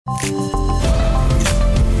Welcome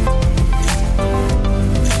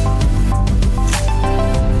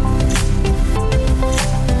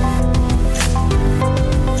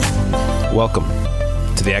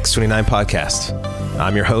to the X29 podcast.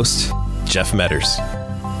 I'm your host, Jeff Metters.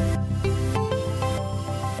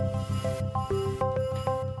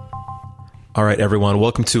 All right, everyone.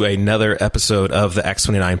 Welcome to another episode of the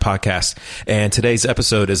X29 podcast. And today's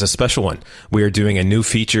episode is a special one. We are doing a new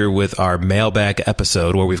feature with our Mailbag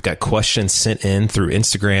episode where we've got questions sent in through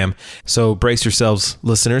Instagram. So brace yourselves,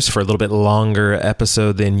 listeners, for a little bit longer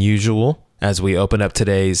episode than usual as we open up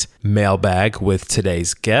today's Mailbag with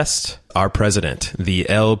today's guest, our president, the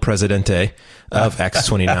El Presidente of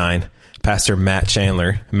X29, Pastor Matt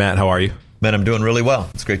Chandler. Matt, how are you? Man, I'm doing really well.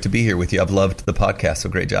 It's great to be here with you. I've loved the podcast, so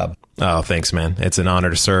great job. Oh, thanks, man. It's an honor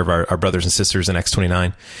to serve our brothers and sisters in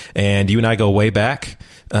X29. And you and I go way back,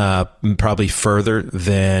 probably further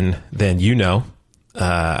than you know.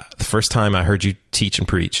 The first time I heard you teach and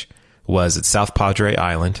preach was at South Padre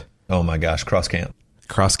Island. Oh my gosh, Cross Camp.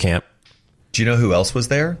 Cross Camp. Do you know who else was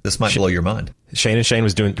there? This might blow your mind. Shane and Shane were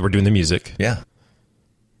doing the music. Yeah.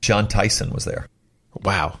 John Tyson was there.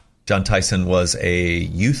 Wow. John Tyson was a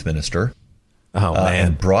youth minister. Oh, man.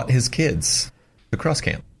 And brought his kids to Cross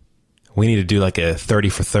Camp. We need to do like a 30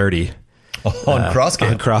 for 30 on Cross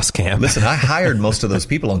Camp. On Cross Camp. Listen, I hired most of those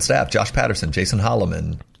people on staff. Josh Patterson, Jason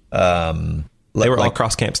Holloman. They were all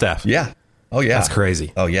Cross Camp staff. Yeah. Oh, yeah. That's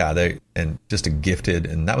crazy. Oh, yeah. And just a gifted,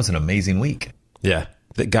 and that was an amazing week. Yeah.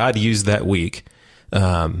 That God used that week.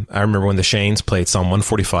 I remember when the Shanes played Psalm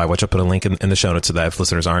 145, which I'll put a link in the show notes to that if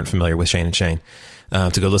listeners aren't familiar with Shane and Shane,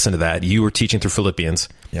 to go listen to that. You were teaching through Philippians.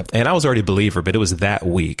 Yep. And I was already a believer, but it was that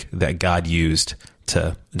week that God used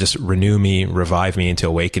to just renew me, revive me, and to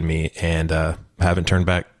awaken me, and I haven't turned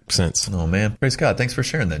back since. Oh, man. Praise God. Thanks for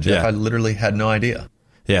sharing that, Jeff. Yeah. I literally had no idea.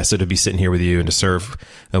 Yeah, so to be sitting here with you and to serve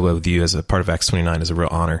with you as a part of X29 is a real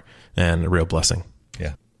honor and a real blessing.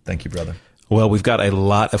 Yeah. Thank you, brother. Well, we've got a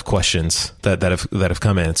lot of questions that have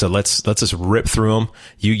come in. So let's just rip through them.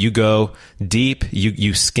 You go deep,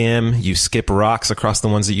 you skim, you skip rocks across the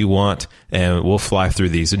ones that you want, and we'll fly through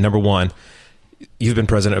these. Number one, you've been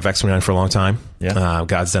president of X29 for a long time. Yeah.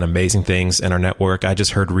 God's done amazing things in our network. I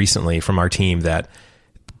just heard recently from our team that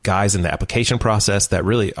guys in the application process that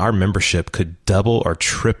really our membership could double or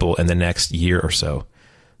triple in the next year or so.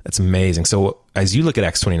 That's amazing. So as you look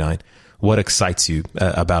at X29, what excites you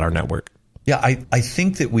about our network? Yeah, I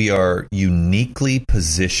think that we are uniquely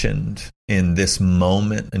positioned in this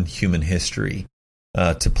moment in human history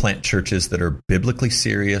to plant churches that are biblically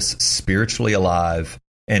serious, spiritually alive,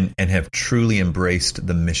 and have truly embraced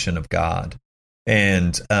the mission of God.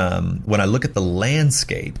 And when I look at the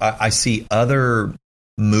landscape, I see other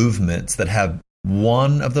movements that have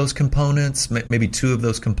one of those components, maybe two of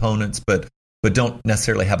those components, but don't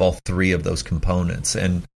necessarily have all three of those components.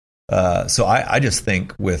 And so I just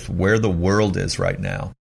think with where the world is right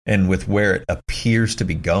now and with where it appears to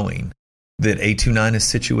be going, that A29 is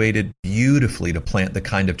situated beautifully to plant the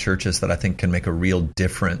kind of churches that I think can make a real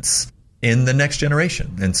difference in the next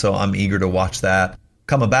generation. And so I'm eager to watch that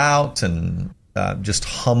come about and just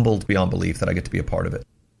humbled beyond belief that I get to be a part of it.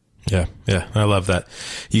 Yeah, I love that.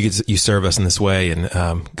 You serve us in this way and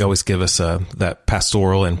always give us that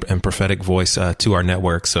pastoral and prophetic voice to our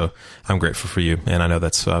network. So I'm grateful for you, and I know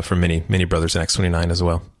that's for many brothers in X29 as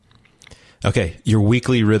well. Okay, your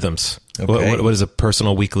weekly rhythms. Okay. What does a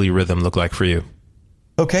personal weekly rhythm look like for you?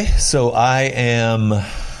 Okay, so I am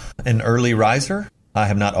an early riser. I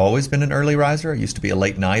have not always been an early riser. I used to be a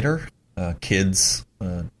late nighter. Kids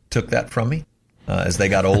took that from me as they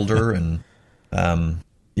got older, and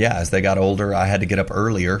as they got older, I had to get up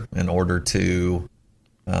earlier in order to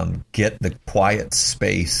get the quiet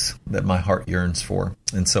space that my heart yearns for.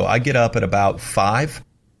 And so I get up at about 5,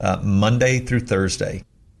 Monday through Thursday,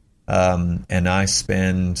 and I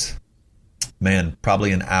spend,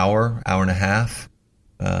 probably an hour and a half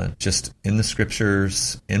just in the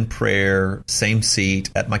scriptures, in prayer, same seat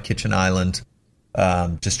at my kitchen island,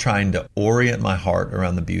 just trying to orient my heart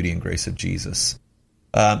around the beauty and grace of Jesus.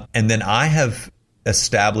 And then I have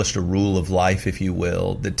established a rule of life, if you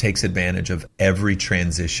will, that takes advantage of every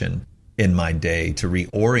transition in my day to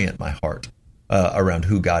reorient my heart around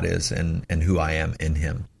who God is and who I am in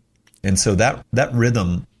Him. And so that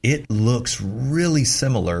rhythm, it looks really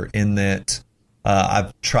similar in that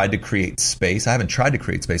I've tried to create space. I haven't tried to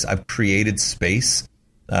create space. I've created space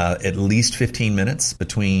at least 15 minutes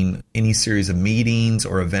between any series of meetings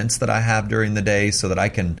or events that I have during the day so that I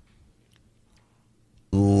can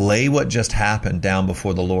lay what just happened down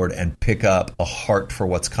before the Lord and pick up a heart for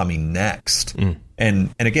what's coming next.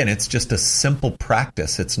 And again, it's just a simple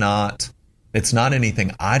practice. It's not It's not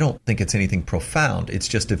anything, I don't think it's anything profound. It's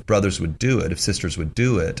just if brothers would do it, if sisters would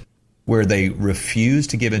do it, where they refuse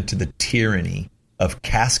to give into the tyranny of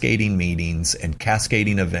cascading meetings and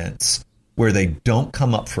cascading events, where they don't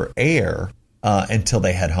come up for air until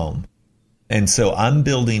they head home. And so I'm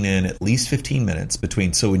building in at least 15 minutes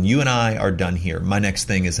between. So when you and I are done here, my next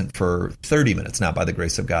thing isn't for 30 minutes now, by the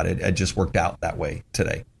grace of God. It just worked out that way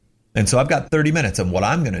today. And so I've got 30 minutes. And what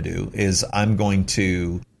I'm going to do is I'm going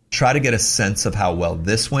to try to get a sense of how well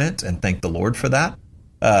this went and thank the Lord for that.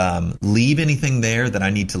 Leave anything there that I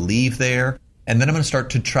need to leave there. And then I'm going to start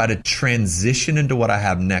to try to transition into what I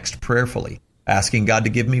have next prayerfully. Asking God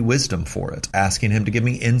to give me wisdom for it, asking him to give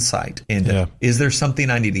me insight into, is there something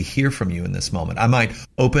I need to hear from you in this moment? I might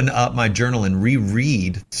open up my journal and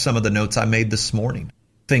reread some of the notes I made this morning,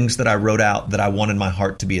 things that I wrote out that I wanted my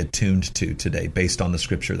heart to be attuned to today based on the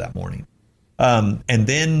scripture that morning. And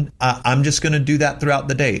then I'm just going to do that throughout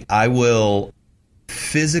the day. I will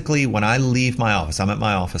physically, when I leave my office, I'm at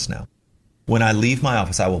my office now. When I leave my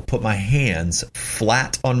office, I will put my hands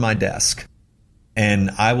flat on my desk.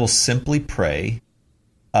 And I will simply pray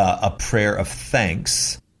a prayer of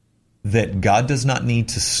thanks that God does not need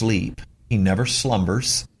to sleep. He never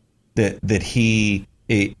slumbers, that he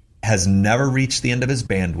has never reached the end of his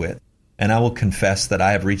bandwidth. And I will confess that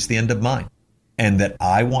I have reached the end of mine, and that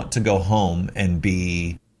I want to go home and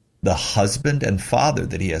be the husband and father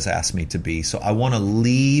that he has asked me to be. So I want to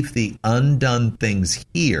leave the undone things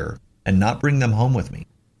here and not bring them home with me,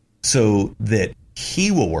 so that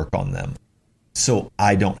he will work on them, so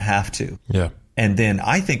I don't have to. Yeah. And then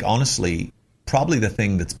I think, honestly, probably the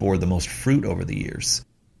thing that's bore the most fruit over the years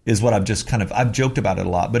is what I've joked about it a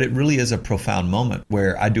lot, but it really is a profound moment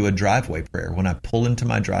where I do a driveway prayer. When I pull into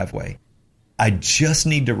my driveway, I just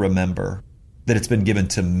need to remember that it's been given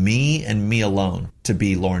to me and me alone to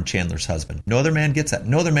be Lauren Chandler's husband. No other man gets that.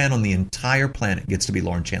 No other man on the entire planet gets to be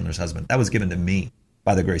Lauren Chandler's husband. That was given to me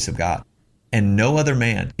by the grace of God. And no other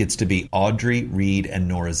man gets to be Audrey, Reed, and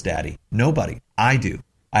Nora's daddy. Nobody. I do.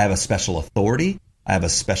 I have a special authority. I have a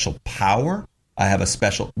special power. I have a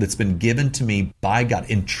special that's been given to me by God,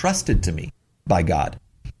 entrusted to me by God.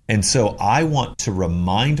 And so I want to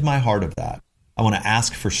remind my heart of that. I want to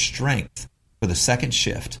ask for strength for the second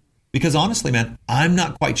shift. Because honestly, man, I'm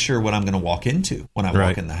not quite sure what I'm going to walk into when I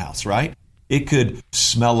walk in the house, right? It could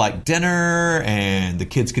smell like dinner and the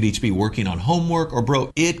kids could each be working on homework, or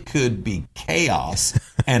bro, it could be chaos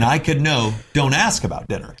and I could know, don't ask about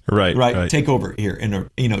dinner. Right. Take over here and,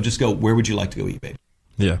 just go, where would you like to go eat, babe?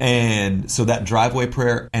 Yeah. And so that driveway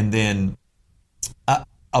prayer, and then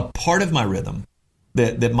a part of my rhythm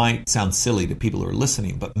that might sound silly to people who are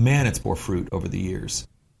listening, but man, it's bore fruit over the years,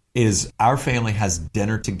 is our family has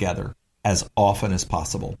dinner together as often as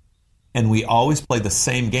possible. And we always play the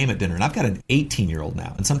same game at dinner. And I've got an 18-year-old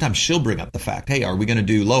now. And sometimes she'll bring up the fact, hey, are we going to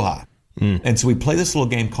do low high? And so we play this little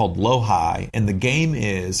game called low high. And the game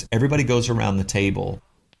is everybody goes around the table.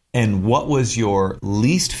 And what was your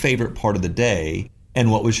least favorite part of the day?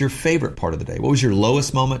 And what was your favorite part of the day? What was your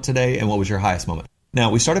lowest moment today? And what was your highest moment?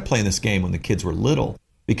 Now, we started playing this game when the kids were little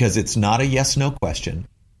because it's not a yes-no question.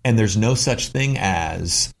 And there's no such thing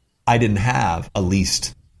as I didn't have a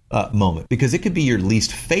least moment, because it could be your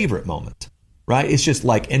least favorite moment, right? It's just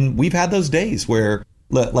like, and we've had those days where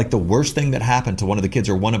like the worst thing that happened to one of the kids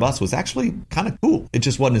or one of us was actually kind of cool. It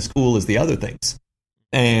just wasn't as cool as the other things.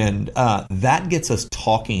 And that gets us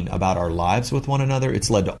talking about our lives with one another. It's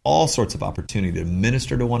led to all sorts of opportunity to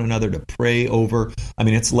minister to one another, to pray over. I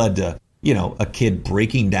mean, it's led to, a kid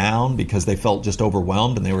breaking down because they felt just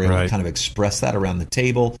overwhelmed and they were able to kind of express that around the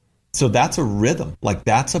table. So that's a rhythm. Like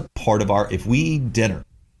that's a part of if we eat dinner,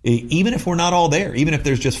 even if we're not all there, even if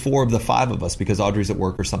there's just 4 of the 5 of us because Audrey's at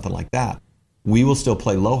work or something like that, we will still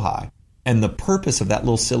play low high. And the purpose of that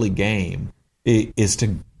little silly game is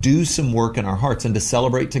to do some work in our hearts and to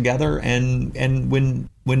celebrate together and when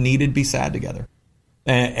needed, be sad together.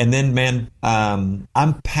 And then, man,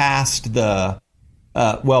 I'm past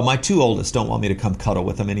my 2 oldest don't want me to come cuddle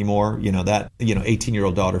with them anymore.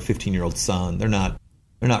 18-year-old daughter, 15-year-old son, they're not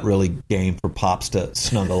really game for pops to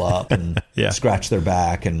snuggle up and scratch their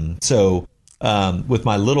back. And so with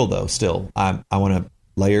my little, though, still, I want to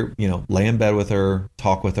lay in bed with her,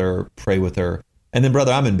 talk with her, pray with her. And then,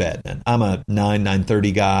 brother, I'm in bed. And I'm a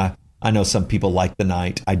 9:30 guy. I know some people like the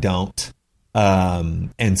night. I don't.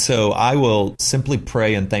 And so I will simply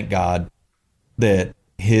pray and thank God that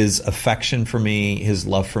his affection for me, his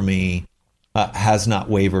love for me, has not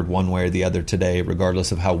wavered one way or the other today,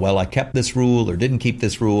 regardless of how well I kept this rule or didn't keep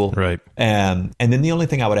this rule. Right. And then the only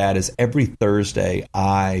thing I would add is every Thursday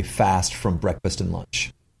I fast from breakfast and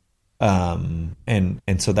lunch. And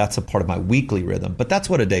so that's a part of my weekly rhythm. But that's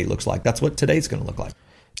what a day looks like. That's what today's going to look like.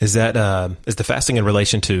 Is that is the fasting in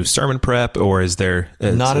relation to sermon prep, or is there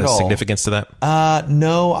not at all significance to that?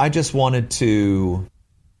 No, I just wanted to.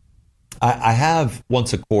 I have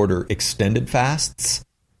once a quarter extended fasts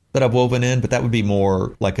that I've woven in, but that would be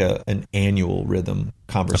more like an annual rhythm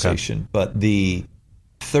conversation. Okay. But the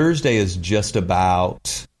Thursday is just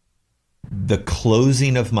about the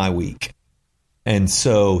closing of my week. And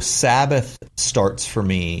so Sabbath starts for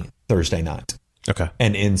me Thursday night. Okay.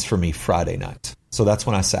 And ends for me Friday night. So that's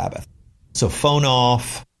when I Sabbath. So phone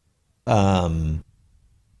off,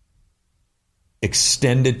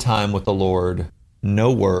 extended time with the Lord,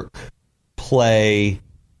 no work, play,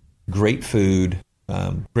 great food,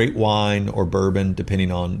 great wine or bourbon,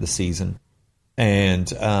 depending on the season, and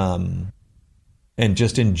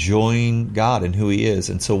just enjoying God and who He is.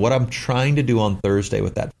 And so what I'm trying to do on Thursday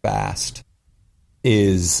with that fast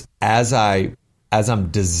is, as I'm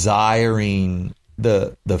desiring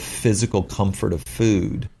the physical comfort of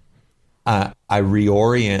food, I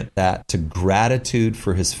reorient that to gratitude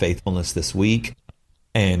for His faithfulness this week,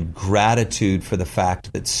 and gratitude for the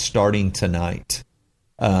fact that starting tonight,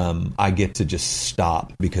 I get to just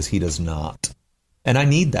stop because He does not. And I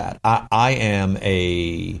need that. I'm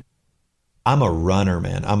a runner,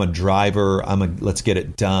 man. I'm a driver. Let's get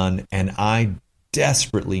it done. And I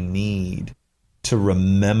desperately need to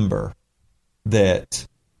remember that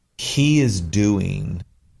He is doing,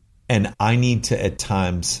 and I need to at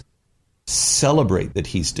times celebrate that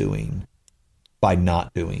He's doing by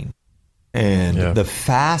not doing. And the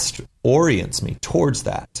fast orients me towards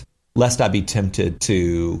that, lest I be tempted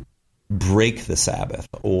to break the Sabbath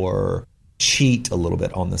or cheat a little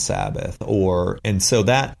bit on the Sabbath. And so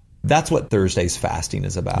that's what Thursday's fasting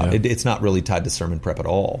is about. Yeah. It's not really tied to sermon prep at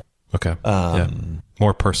all. Okay.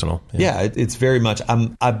 More personal. Yeah, it's very much,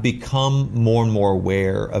 I've become more and more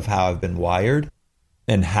aware of how I've been wired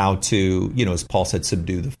and how to, as Paul said,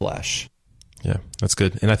 subdue the flesh. Yeah, that's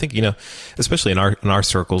good. And I think, especially in our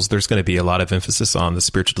circles, there's going to be a lot of emphasis on the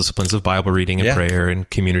spiritual disciplines of Bible reading and prayer and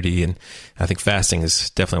community. And I think fasting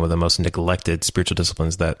is definitely one of the most neglected spiritual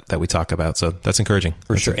disciplines that we talk about. So that's encouraging.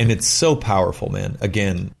 For sure. And it's so powerful, man.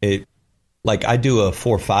 Again, I do a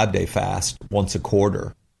 4 or 5 day fast once a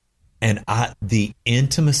quarter. And the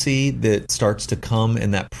intimacy that starts to come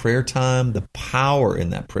in that prayer time, the power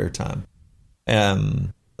in that prayer time.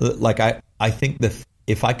 I think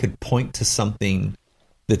if I could point to something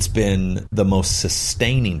that's been the most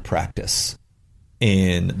sustaining practice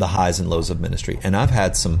in the highs and lows of ministry, and I've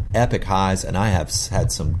had some epic highs, and I have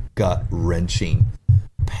had some gut-wrenching,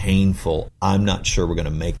 painful, I'm not sure we're going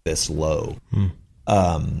to make this low.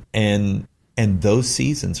 And those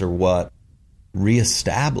seasons are what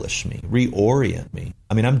reestablish me, reorient me.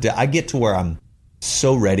 I mean, I get to where I'm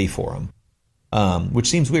so ready for them, which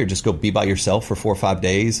seems weird. Just go be by yourself for 4 or 5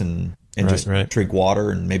 days and drink water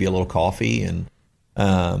and maybe a little coffee. And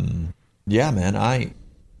man, I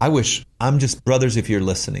wish, brothers, if you're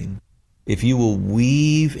listening, if you will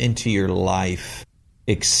weave into your life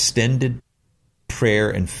extended prayer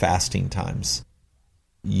and fasting times,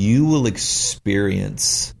 you will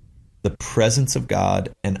experience the presence of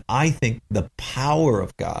God, and I think the power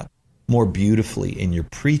of God more beautifully in your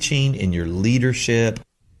preaching, in your leadership.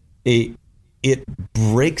 It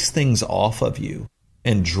breaks things off of you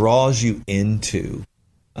and draws you into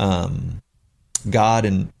God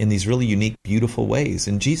in these really unique, beautiful ways.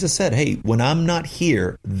 And Jesus said, hey, when I'm not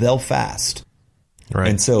here, they'll fast. Right.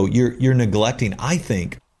 And so you're neglecting, I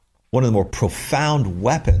think, one of the more profound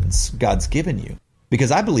weapons God's given you. Because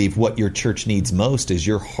I believe what your church needs most is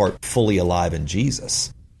your heart fully alive in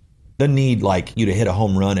Jesus. Doesn't need you to hit a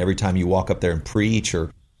home run every time you walk up there and preach, or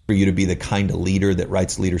for you to be the kind of leader that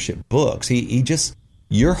writes leadership books. He just,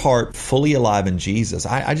 your heart fully alive in Jesus.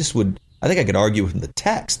 I think I could argue from the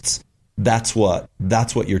texts. That's what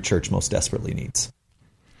your church most desperately needs.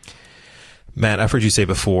 Matt, I've heard you say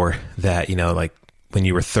before that, when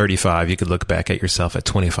you were 35, you could look back at yourself at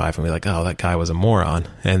 25 and be like, oh, that guy was a moron.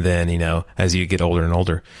 And then, as you get older and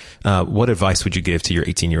older, what advice would you give to your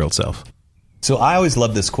 18-year-old self? So I always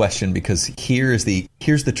love this question, because here's the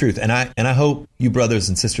truth. And I hope you brothers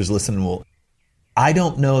and sisters listening will. I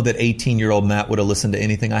don't know that 18-year-old Matt would have listened to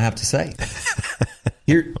anything I have to say.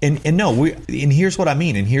 Here's what I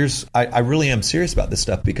mean. And I really am serious about this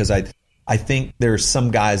stuff, because I think there's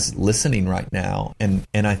some guys listening right now, and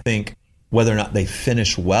I think whether or not they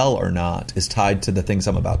finish well or not is tied to the things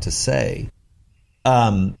I'm about to say.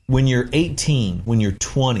 When you're 18, when you're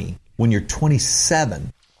 20, when you're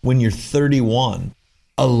 27, when you're 31,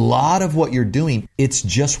 a lot of what you're doing, it's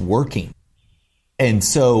just working. And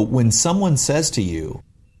so when someone says to you,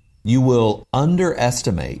 you will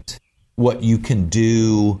underestimate what you can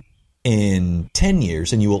do in 10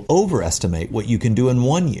 years, and you will overestimate what you can do in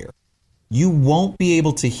 1 year. You won't be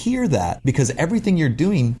able to hear that because everything you're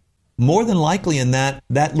doing, more than likely in that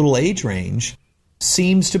little age range,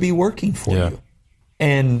 seems to be working for you.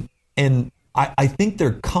 And I think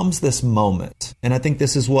there comes this moment, and I think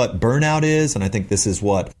this is what burnout is, and I think this is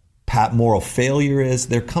what moral failure is.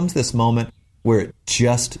 There comes this moment where it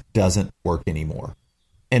just doesn't work anymore.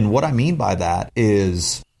 And what I mean by that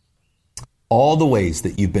is all the ways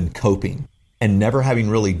that you've been coping and never having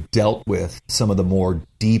really dealt with some of the more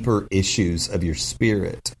deeper issues of your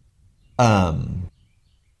spirit, that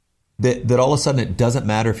all of a sudden it doesn't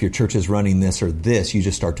matter if your church is running this or this, you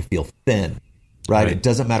just start to feel thin. Right? It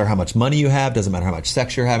doesn't matter how much money you have, doesn't matter how much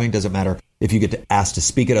sex you're having, doesn't matter if you get asked to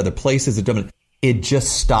speak at other places. It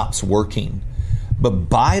just stops working. But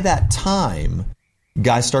by that time,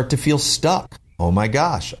 guys start to feel stuck. Oh my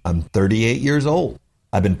gosh, I'm 38 years old.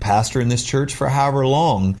 I've been pastoring this church for however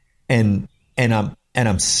long, and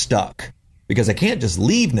I'm stuck because I can't just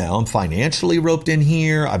leave now. I'm financially roped in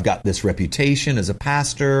here. I've got this reputation as a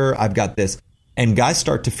pastor. I've got this, and guys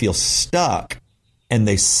start to feel stuck. And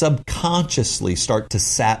they subconsciously start to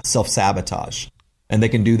self-sabotage. And they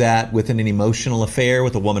can do that with an emotional affair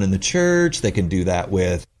with a woman in the church. They can do that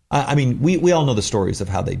with, we all know the stories of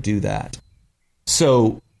how they do that.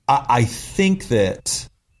 So I think that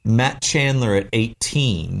Matt Chandler at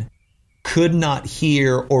 18 could not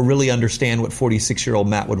hear or really understand what 46-year-old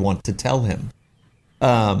Matt would want to tell him.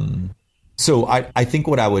 So I think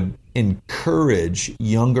what I would encourage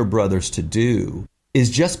younger brothers to do is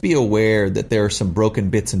just be aware that there are some broken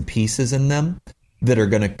bits and pieces in them that are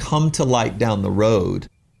going to come to light down the road.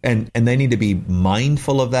 And they need to be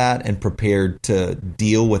mindful of that and prepared to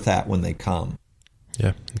deal with that when they come.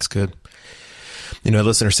 Yeah, that's good. A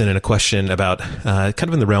listener sent in a question about kind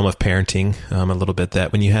of in the realm of parenting a little bit,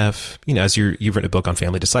 that when you have, as you've written a book on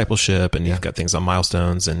family discipleship and you've got things on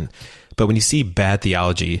milestones, but when you see bad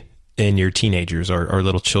theology in your teenagers or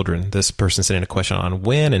little children, this person sent in a question on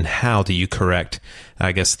when and how do you correct,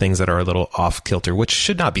 I guess, things that are a little off kilter, which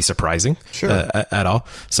should not be surprising at all.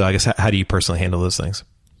 So I guess, how do you personally handle those things?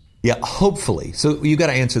 Yeah, hopefully. So you got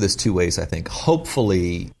to answer this two ways, I think.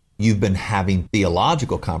 Hopefully you've been having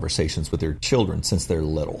theological conversations with your children since they're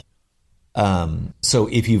little. So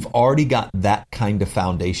if you've already got that kind of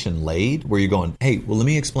foundation laid where you're going, hey, well, let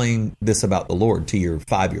me explain this about the Lord to your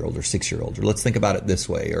 5-year-old or 6-year-old, or let's think about it this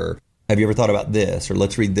way, or have you ever thought about this, or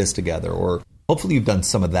let's read this together, or hopefully you've done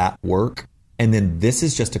some of that work. And then this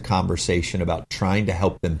is just a conversation about trying to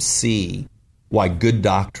help them see why good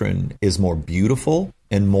doctrine is more beautiful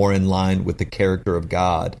and more in line with the character of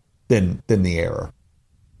God than the error.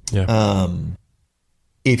 Yeah.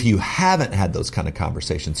 If you haven't had those kind of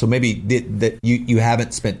conversations, so maybe that you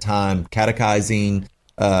haven't spent time catechizing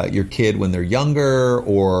your kid when they're younger,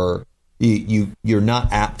 or you're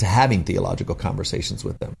not apt to having theological conversations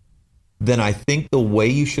with them, then I think the way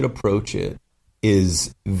you should approach it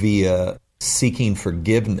is via seeking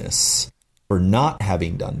forgiveness for not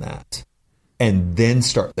having done that, and then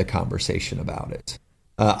start the conversation about it.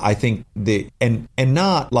 I think and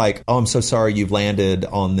not like, oh, I'm so sorry you've landed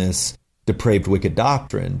on this depraved, wicked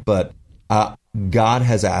doctrine, but God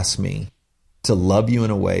has asked me to love you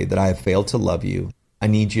in a way that I have failed to love you. I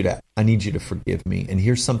need you to forgive me. And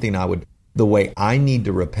here's something the way I need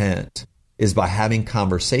to repent is by having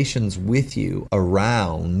conversations with you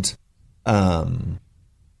around the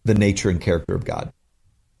nature and character of God.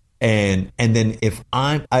 And then if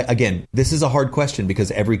again, this is a hard question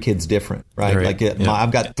because every kid's different, right?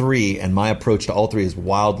 I've got 3 and my approach to all 3 is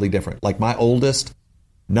wildly different. Like my oldest,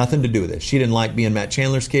 nothing to do with it. She didn't like being Matt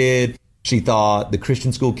Chandler's kid. She thought the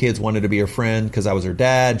Christian school kids wanted to be her friend because I was her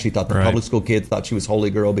dad. She thought the public school kids thought she was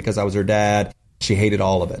holy girl because I was her dad. She hated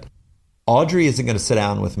all of it. Audrey isn't going to sit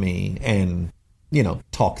down with me and,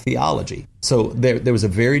 talk theology. So there was a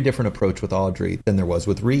very different approach with Audrey than there was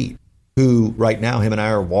with Reed, who right now, him and I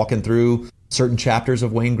are walking through certain chapters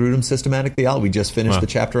of Wayne Grudem's systematic theology. We just finished the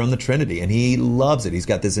chapter on the Trinity, and he loves it. He's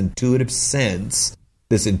got this intuitive sense,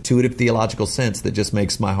 this intuitive theological sense that just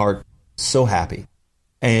makes my heart so happy.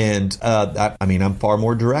 And I'm far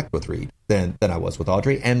more direct with Reed than I was with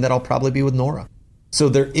Audrey, and that I'll probably be with Nora. So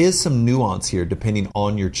there is some nuance here depending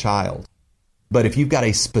on your child. But if you've got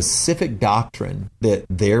a specific doctrine that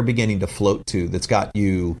they're beginning to float to that's got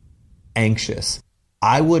you anxious,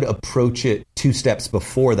 I would approach it 2 steps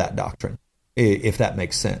before that doctrine, if that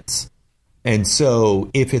makes sense. And so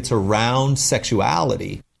if it's around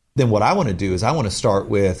sexuality, then what I want to do is I want to start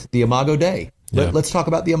with the Imago Dei. Let's talk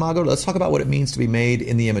about the Imago. Let's talk about what it means to be made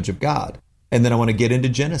in the image of God. And then I want to get into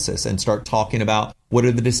Genesis and start talking about what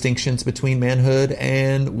are the distinctions between manhood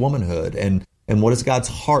and womanhood, and what is God's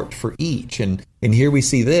heart for each. And here we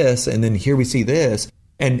see this, and then here we see this,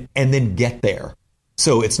 and then get there.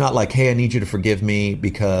 So it's not like, hey, I need you to forgive me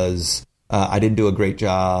because I didn't do a great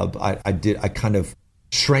job. I kind of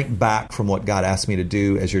shrank back from what God asked me to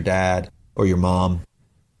do as your dad or your mom.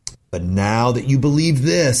 But now that you believe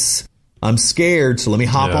this, I'm scared, so let me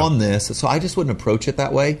hop on this. So I just wouldn't approach it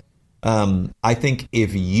that way. I think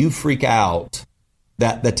if you freak out,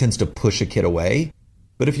 that tends to push a kid away.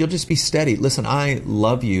 But if you'll just be steady, listen, I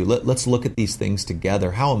love you. Let's look at these things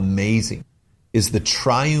together. How amazing is the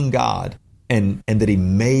triune God, and that he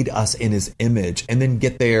made us in his image, and then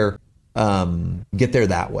get there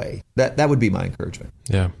that way. That would be my encouragement.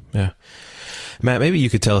 Yeah. Matt, maybe you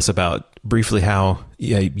could tell us about briefly how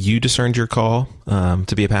you discerned your call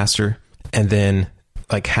to be a pastor, and then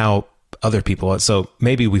like how other people. So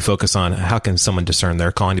maybe we focus on how can someone discern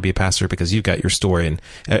their calling to be a pastor, because you've got your story and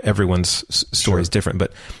everyone's story is different.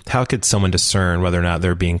 But how could someone discern whether or not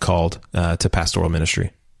they're being called to pastoral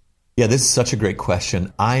ministry? Yeah, this is such a great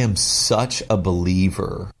question. I am such a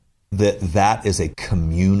believer that is a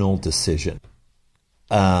communal decision.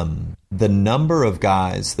 The number of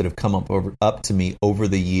guys that have come up to me over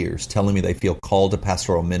the years telling me they feel called to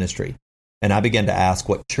pastoral ministry, and I began to ask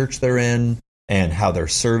what church they're in and how they're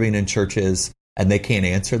serving in churches, and they can't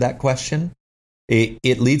answer that question.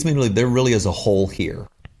 It leads me to believe there really is a hole here.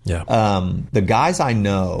 Yeah. The guys I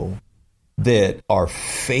know that are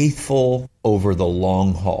faithful over the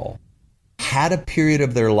long haul had a period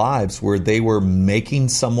of their lives where they were making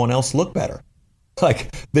someone else look better. Like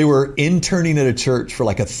they were interning at a church for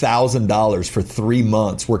like $1,000 for 3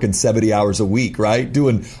 months, working 70 hours a week, right?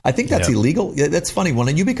 I think that's illegal. Yeah, that's funny.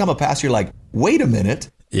 When you become a pastor, you're like, wait a minute.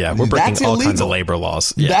 Yeah, we're breaking all kinds of labor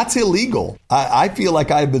laws. Yeah. That's illegal. I feel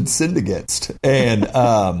like I've been sinned against.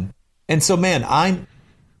 And so, man,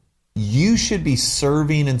 you should be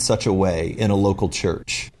serving in such a way in a local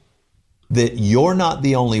church that you're not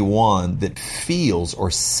the only one that feels or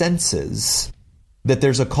senses that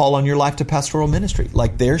there's a call on your life to pastoral ministry.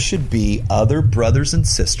 Like there should be other brothers and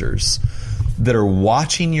sisters that are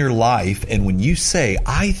watching your life. And when you say,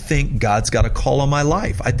 I think God's got a call on my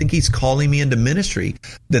life, I think he's calling me into ministry,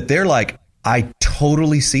 that they're like, I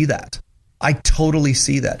totally see that. I totally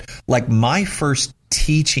see that. Like my first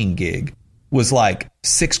teaching gig was like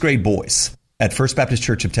 6th grade boys at First Baptist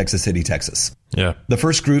Church of Texas City, Texas. Yeah. The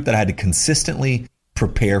first group that I had to consistently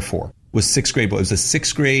prepare for was 6th grade boys. It was a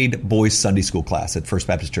 6th grade boys Sunday school class at First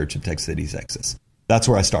Baptist Church of Texas City, Texas. That's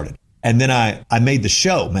where I started. And then I made the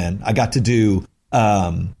show, man. I got to do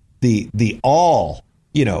the all,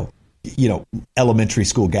 elementary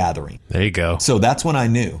school gathering. There you go. So that's when I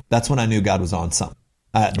knew. That's when I knew God was on something.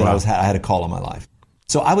 I had a call on my life.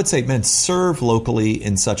 So I would say, man, serve locally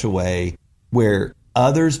in such a way where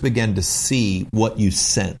others begin to see what you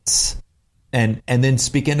sense, and then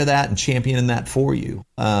speak into that and champion that for you.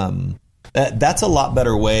 That's a lot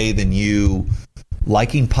better way than you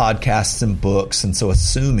liking podcasts and books, and so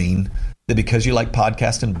assuming that because you like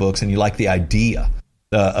podcasts and books and you like the idea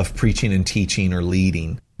of preaching and teaching or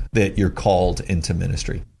leading, that you're called into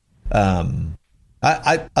ministry.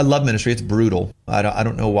 I love ministry. It's brutal. I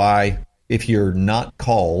don't know why, if you're not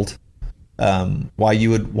called, why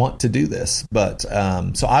you would want to do this. But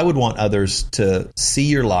so I would want others to see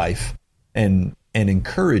your life and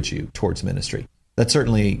encourage you towards ministry. That's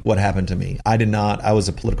certainly what happened to me. I did not. I was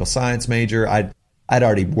a political science major. I'd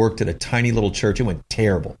already worked at a tiny little church. It went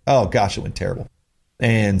terrible. Oh gosh, it went terrible.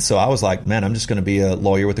 And so I was like, man, I'm just going to be a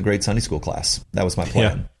lawyer with a great Sunday school class. That was my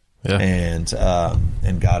plan. Yeah.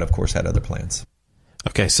 And God, of course, had other plans.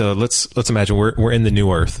 Okay, so let's imagine we're in the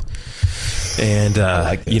new earth, and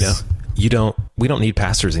like we don't need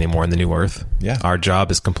pastors anymore in the new earth. Yeah, our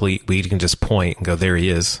job is complete. We can just point and go, there he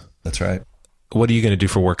is. That's right. What are you going to do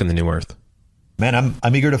for work in the new earth? Man,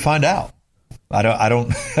 I'm eager to find out. I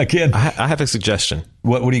don't. Again, I have a suggestion.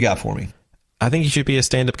 What do you got for me? I think you should be a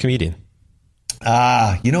stand-up comedian.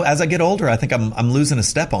 As I get older, I think I'm losing a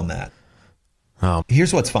step on that. Oh.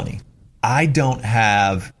 Here's what's funny. I don't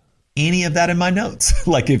have any of that in my notes.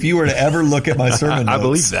 Like if you were to ever look at my sermon notes, I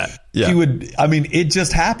believe that. Yeah. You would. I mean, it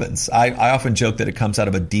just happens. I often joke that it comes out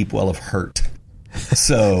of a deep well of hurt.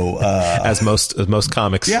 So as most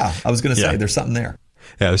comics. Yeah, I was going to say there's something there.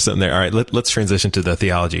 Yeah, there's something there. All right, let's transition to the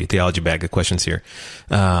theology bag of questions here.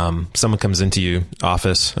 Someone comes into your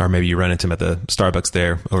office, or maybe you run into them at the Starbucks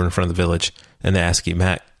there over in front of the Village, and they ask you,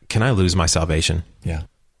 Matt, can I lose my salvation? Yeah.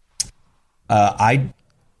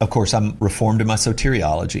 Of course, I'm reformed in my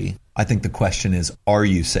soteriology. I think the question is, are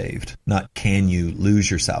you saved? Not can you lose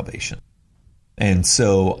your salvation? And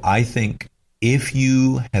so I think if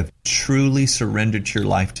you have truly surrendered your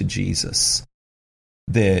life to Jesus,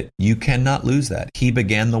 that you cannot lose that. He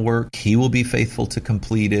began the work. He will be faithful to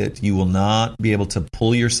complete it. You will not be able to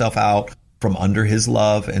pull yourself out from under his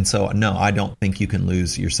love. And so, no, I don't think you can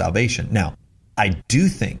lose your salvation. Now, I do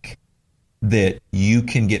think that you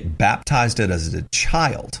can get baptized as a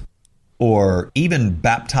child, or even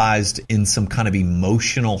baptized in some kind of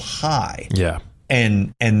emotional high. Yeah.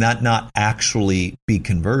 And that not actually be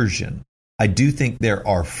conversion. I do think there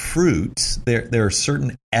are fruits. There are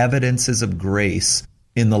certain evidences of grace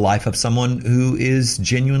in the life of someone who is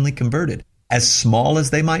genuinely converted, as small as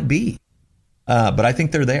they might be. But I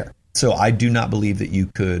think they're there. So I do not believe that you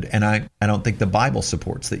could, and I don't think the Bible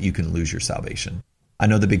supports that you can lose your salvation. I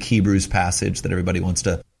know the big Hebrews passage that everybody wants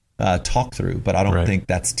to talk through, but I don't think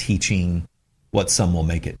that's teaching what some will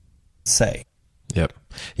make it say. Yep.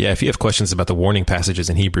 Yeah, if you have questions about the warning passages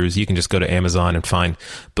in Hebrews, you can just go to Amazon and find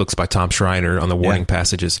books by Tom Schreiner on the warning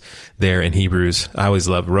passages there in Hebrews. I always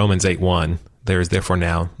love Romans 8:1. There is therefore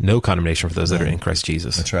now no condemnation for those that are in Christ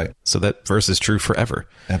Jesus. That's right. So that verse is true forever.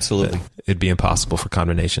 Absolutely. It'd be impossible for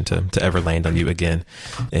condemnation to ever land on you again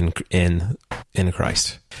in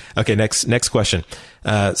Christ. Okay, next question.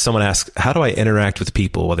 Someone asks, how do I interact with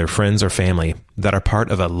people, whether friends or family, that are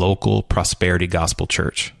part of a local prosperity gospel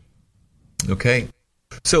church? Okay.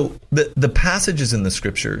 So the passages in the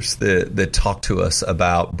scriptures that talk to us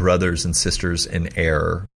about brothers and sisters in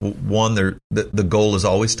error, one, the goal is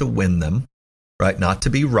always to win them, right? Not to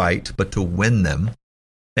be right, but to win them.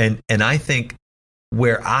 And I think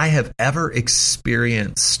where I have ever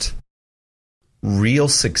experienced real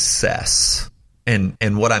success, and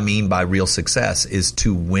what I mean by real success is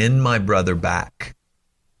to win my brother back,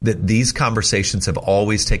 that these conversations have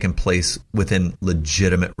always taken place within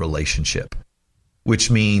legitimate relationship, which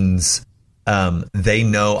means they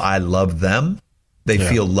know I love them. They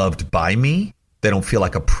feel loved by me. They don't feel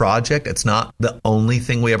like a project. It's not the only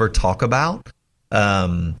thing we ever talk about.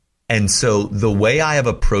 And so the way I have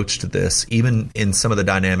approached this, even in some of the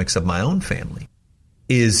dynamics of my own family,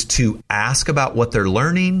 is to ask about what they're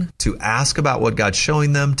learning, to ask about what God's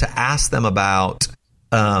showing them, to ask them about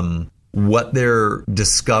what they're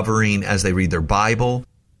discovering as they read their Bible.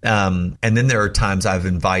 And then there are times I've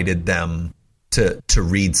invited them to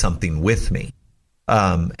read something with me.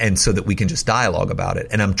 And so that we can just dialogue about it.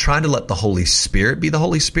 And I'm trying to let the Holy Spirit be the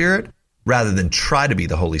Holy Spirit rather than try to be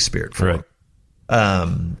the Holy Spirit for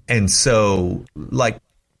them. And so like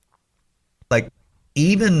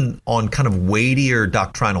even on kind of weightier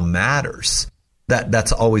doctrinal matters,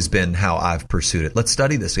 that's always been how I've pursued it. Let's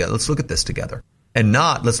study this together. Let's look at this together. And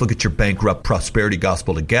not let's look at your bankrupt prosperity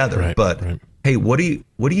gospel together. Hey, what do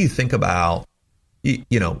you think about,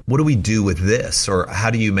 what do we do with this? Or how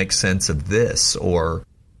do you make sense of this? Or,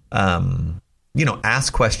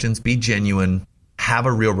 ask questions, be genuine, have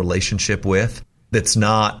a real relationship with. That's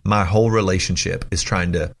not my whole relationship is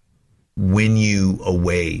trying to win you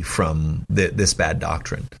away from this bad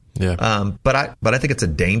doctrine. Yeah. But I think it's a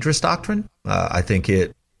dangerous doctrine. I think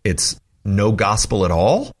it's no gospel at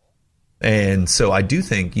all. And so I do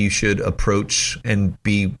think you should approach and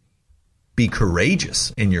be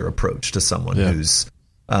courageous in your approach to someone who's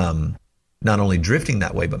not only drifting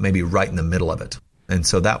that way, but maybe right in the middle of it. And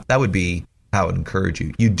so that would be how I would encourage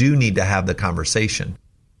you. You do need to have the conversation.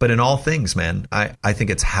 But in all things, man, I think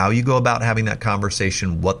it's how you go about having that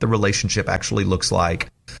conversation, what the relationship actually looks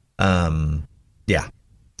like.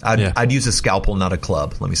 I'd use a scalpel, not a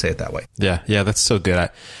club. Let me say it that way. Yeah, that's so good.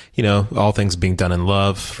 All things being done in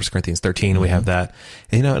love, 1 Corinthians 13, we have that.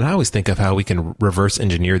 And I always think of how we can reverse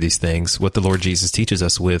engineer these things, what the Lord Jesus teaches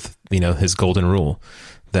us with, his golden rule,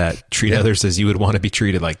 that treat others as you would want to be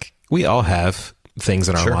treated. Like we all have things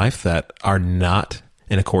in our life that are not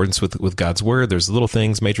in accordance with God's word. There's little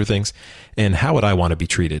things, major things. And how would I want to be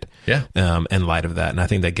treated in light of that? And I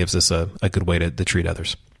think that gives us a good way to treat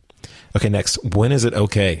others. Okay, next. When is it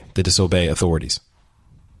okay to disobey authorities?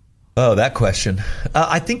 Oh, that question.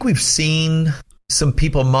 I think we've seen some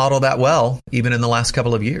people model that well, even in the last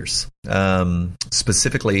couple of years.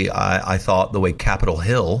 Specifically, I thought the way Capitol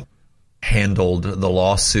Hill handled the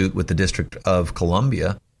lawsuit with the District of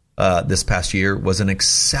Columbia this past year was an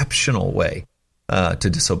exceptional way to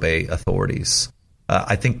disobey authorities.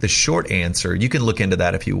 I think the short answer, you can look into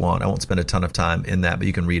that if you want. I won't spend a ton of time in that, but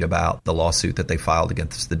you can read about the lawsuit that they filed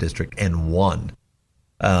against the district and won.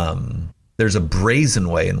 There's a brazen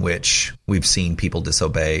way in which we've seen people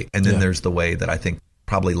disobey, and then there's the way that I think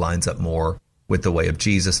probably lines up more with the way of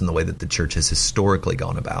Jesus and the way that the church has historically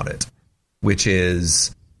gone about it, which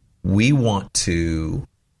is we want to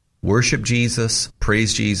worship Jesus,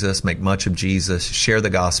 praise Jesus, make much of Jesus, share the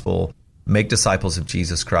gospel, make disciples of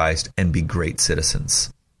Jesus Christ, and be great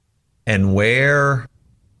citizens. And where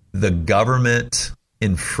the government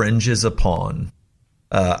infringes upon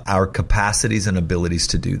our capacities and abilities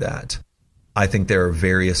to do that, I think there are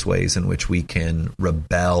various ways in which we can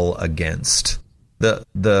rebel against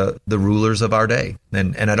the rulers of our day.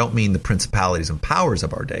 And I don't mean the principalities and powers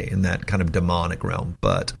of our day in that kind of demonic realm,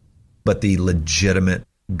 but the legitimate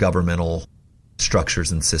governmental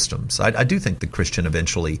structures and systems. I do think the Christian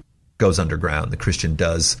eventually goes underground. The Christian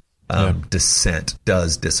does dissent,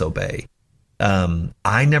 does disobey.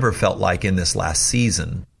 I never felt like in this last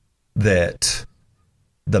season that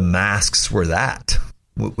the masks were that,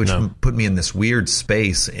 which put me in this weird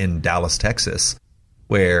space in Dallas, Texas,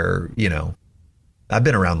 where, I've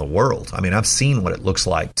been around the world. I mean, I've seen what it looks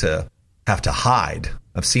like to have to hide.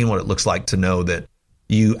 I've seen what it looks like to know that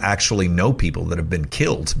you actually know people that have been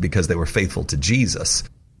killed because they were faithful to Jesus.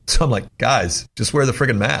 So I'm like, guys, just wear the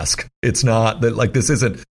friggin' mask. It's not that, like, this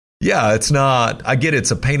isn't, it's not, I get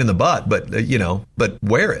it's a pain in the butt, but, but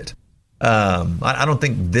wear it. I don't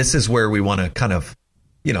think this is where we want to kind of,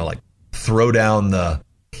 like throw down the,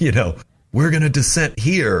 we're going to dissent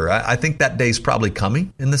here. I think that day's probably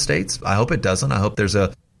coming in the States. I hope it doesn't. I hope there's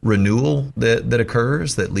a renewal that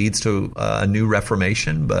occurs that leads to a new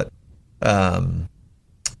reformation. But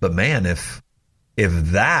man, if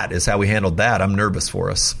that is how we handled that, I'm nervous for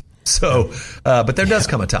us. So, but there does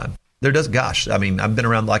come a time. There does. Gosh, I mean, I've been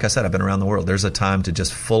around, like I said, I've been around the world. There's a time to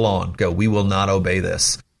just full on go, we will not obey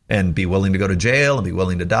this, and be willing to go to jail and be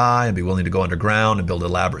willing to die and be willing to go underground and build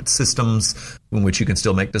elaborate systems in which you can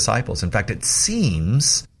still make disciples. In fact, it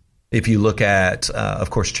seems, if you look at, of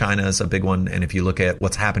course, China is a big one. And if you look at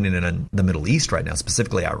what's happening in the Middle East right now,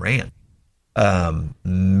 specifically Iran,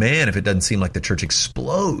 man, if it doesn't seem like the church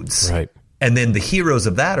explodes. Right. And then the heroes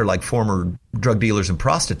of that are like former drug dealers and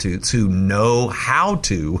prostitutes who know how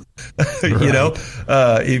to,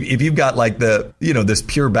 if you've got like the, this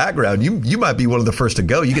pure background, you might be one of the first to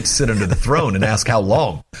go. You get to sit under the throne and ask how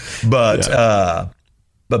long. But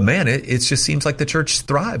man, it just seems like the church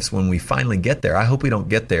thrives when we finally get there. I hope we don't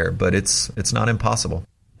get there, but it's not impossible.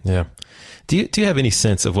 Yeah. Do you have any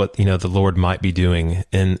sense of what, the Lord might be doing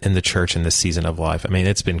in the church in this season of life? I mean,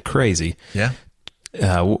 it's been crazy. Yeah.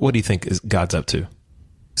 What do you think God's up to?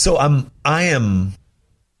 So I am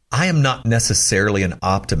not necessarily an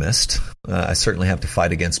optimist. I certainly have to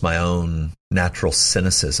fight against my own natural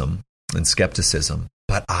cynicism and skepticism,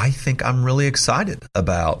 but I think I'm really excited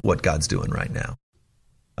about what God's doing right now.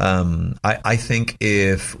 I think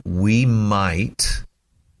if we might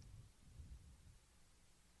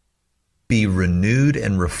be renewed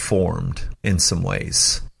and reformed in some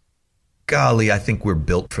ways, golly, I think we're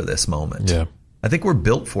built for this moment. Yeah. I think we're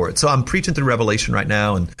built for it. So I'm preaching through Revelation right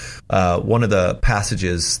now, and one of the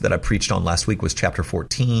passages that I preached on last week was chapter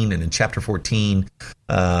 14. And in chapter 14,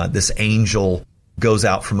 this angel goes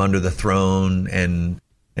out from under the throne, and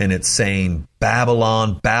it's saying,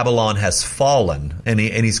 Babylon, Babylon has fallen. And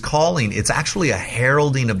he's calling, it's actually a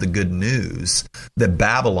heralding of the good news that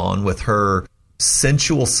Babylon, with her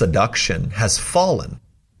sensual seduction, has fallen.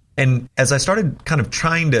 And as I started kind of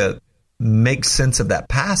trying to make sense of that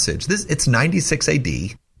passage, it's 96 AD.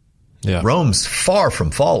 Yeah. Rome's far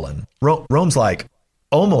from fallen. Rome's like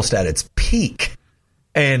almost at its peak.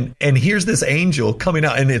 And here's this angel coming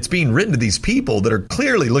out, and it's being written to these people that are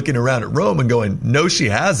clearly looking around at Rome and going, no, she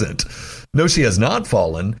hasn't. No, she has not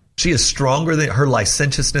fallen. She is stronger than, her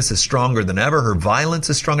licentiousness is stronger than ever. Her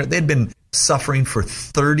violence is stronger. They'd been suffering for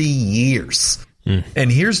 30 years.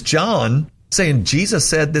 And here's John saying, Jesus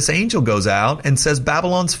said this angel goes out and says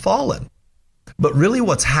Babylon's fallen. But really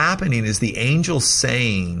what's happening is the angel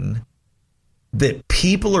saying that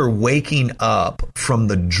people are waking up from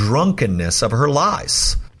the drunkenness of her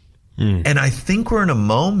lies. And I think we're in a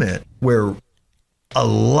moment where a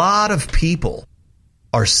lot of people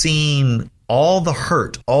are seeing all the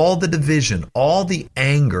hurt, all the division, all the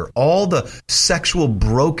anger, all the sexual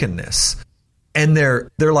brokenness. And they're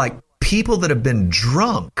like people that have been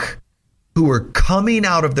drunk who are coming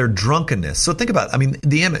out of their drunkenness. So think about it. I mean,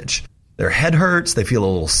 the image. Their head hurts, they feel a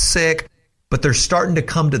little sick, but they're starting to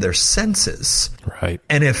come to their senses. Right.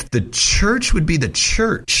 And if the church would be the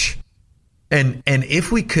church, and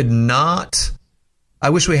if we could not, I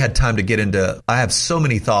wish we had time to get into, I have so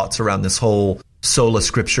many thoughts around this whole sola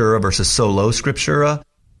scriptura versus solo scriptura,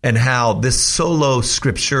 and how this solo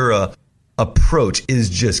scriptura approach is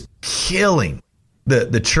just killing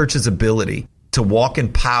the church's ability to walk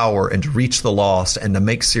in power and to reach the lost and to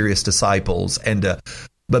make serious disciples.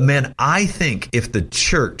 But man, I think if the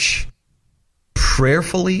church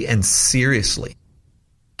prayerfully and seriously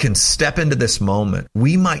can step into this moment,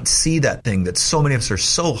 we might see that thing that so many of us are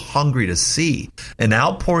so hungry to see, an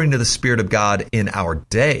outpouring of the Spirit of God in our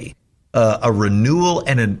day, a renewal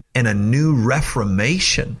and a new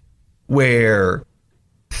reformation where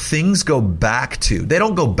things go back to, they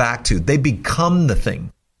don't go back to, they become the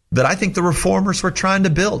thing that I think the reformers were trying to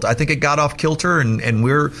build. I think it got off kilter, and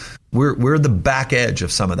we're the back edge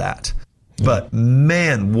of some of that. But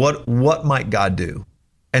man, what might God do?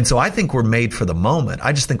 And so I think we're made for the moment.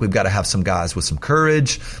 I just think we've got to have some guys with some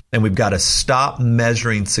courage, and we've got to stop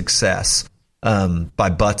measuring success by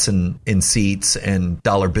butts in seats and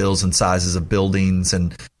dollar bills and sizes of buildings.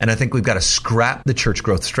 And I think we've got to scrap the church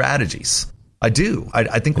growth strategies. I do.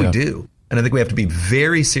 I think we do. And I think we have to be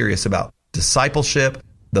very serious about discipleship,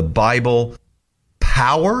 the Bible,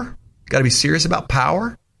 power. Got to be serious about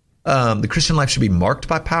power. The Christian life should be marked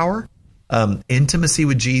by power, intimacy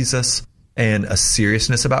with Jesus, and a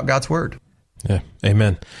seriousness about God's word. Yeah.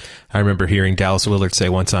 Amen. I remember hearing Dallas Willard say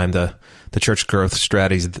one time the church growth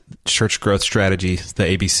strategy, the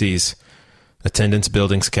ABCs, attendance,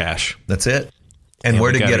 buildings, cash. That's it. And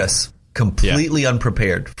where to get us completely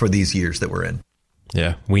unprepared for these years that we're in.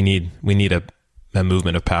 Yeah. We need a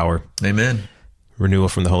movement of power. Amen. Renewal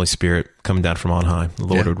from the Holy Spirit coming down from on high. The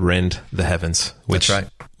Lord would rend the heavens. That's right.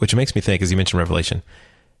 Which makes me think, as you mentioned Revelation,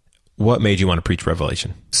 what made you want to preach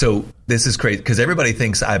Revelation? So this is crazy because everybody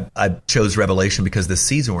thinks I chose Revelation because this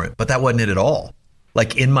season we're in, but that wasn't it at all.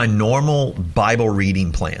 Like in my normal Bible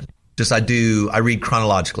reading plan, I read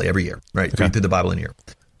chronologically every year, right? Okay. Read through the Bible in a year.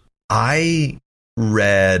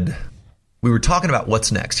 We were talking about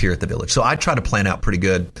what's next here at the Village. So I try to plan out pretty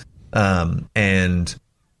good. And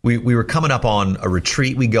we were coming up on a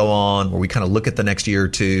retreat we go on where we kind of look at the next year or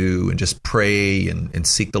two and just pray and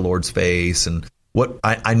seek the Lord's face. And what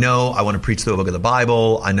I know I want to preach the book of the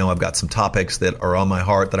Bible. I know I've got some topics that are on my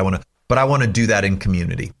heart that I want to do that in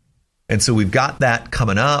community. And so we've got that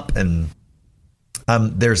coming up, and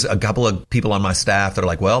there's a couple of people on my staff that are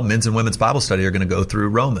like, well, men's and women's Bible study are going to go through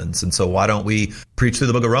Romans. And so why don't we preach through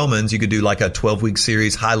the book of Romans? You could do like a 12-week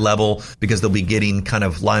series, high level, because they'll be getting kind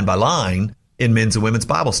of line by line in men's and women's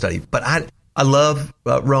Bible study. But I love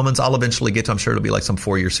Romans. I'll eventually get to, I'm sure it'll be like some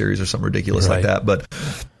 4-year series or something ridiculous like that. But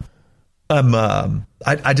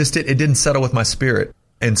it didn't settle with my spirit.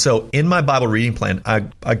 And so in my Bible reading plan,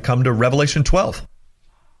 I come to Revelation 12.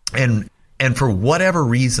 And for whatever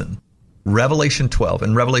reason, Revelation 12,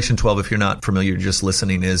 if you're not familiar, just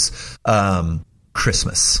listening, is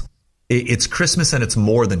Christmas. It's Christmas, and it's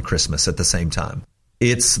more than Christmas at the same time.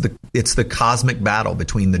 It's the cosmic battle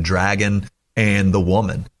between the dragon and the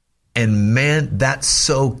woman. And man, that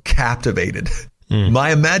so captivated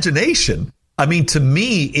my imagination. I mean, to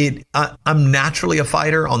me, I'm naturally a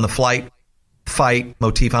fighter on the fight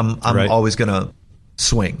motif. I'm always going to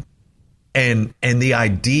swing. And the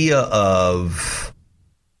idea of,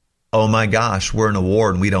 oh my gosh, we're in a war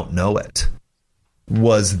and we don't know it,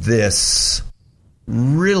 was this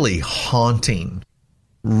really haunting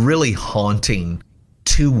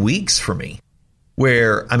 2 weeks for me.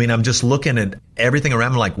 Where, I mean, I'm just looking at everything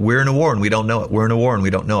around me like, we're in a war and we don't know it. We're in a war and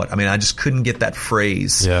we don't know it. I mean, I just couldn't get that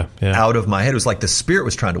phrase out of my head. It was like the Spirit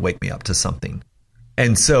was trying to wake me up to something.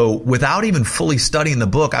 And so without even fully studying the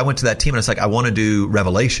book, I went to that team and I was like, I want to do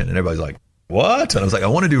Revelation. And everybody's like, what? And I was like, I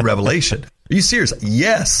want to do Revelation. Are you serious?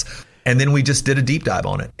 Yes. And then we just did a deep dive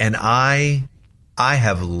on it. And I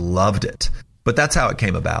have loved it. But that's how it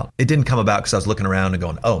came about. It didn't come about because I was looking around and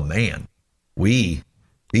going, oh man, these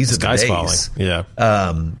are the days. Falling. Yeah.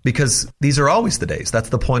 Because these are always the days. That's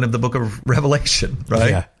the point of the book of Revelation, right?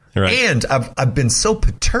 Yeah. Right. And I've been so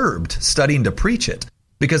perturbed studying to preach it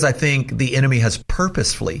because I think the enemy has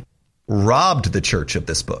purposefully robbed the church of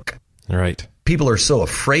this book. Right. People are so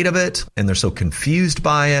afraid of it, and they're so confused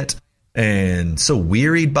by it, and so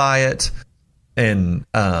wearied by it, and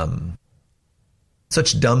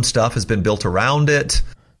such dumb stuff has been built around it,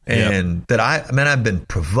 and that I've been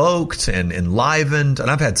provoked and enlivened,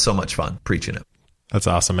 and I've had so much fun preaching it. That's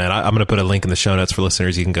awesome, man. I'm going to put a link in the show notes for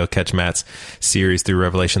listeners. You can go catch Matt's series through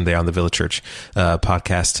Revelation there on the Village Church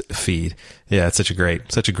podcast feed. Yeah, it's such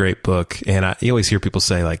a great book. And you always hear people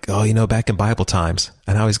say like, oh, back in Bible times.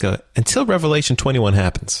 And I always go, until Revelation 21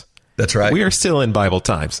 happens. That's right. We are still in Bible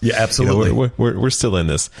times. Yeah, absolutely. We're still in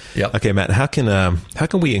this. Yep. Okay, Matt, how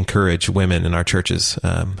can we encourage women in our churches?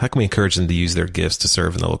 How can we encourage them to use their gifts to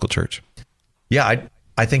serve in the local church? Yeah,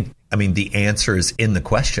 I think the answer is in the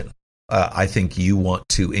question. I think you want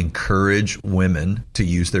to encourage women to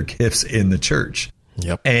use their gifts in the church.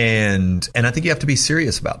 Yep. And I think you have to be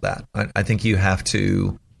serious about that. I think you have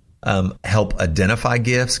to help identify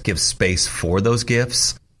gifts, give space for those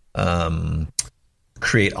gifts,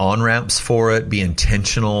 create on-ramps for it, be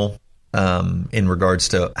intentional in regards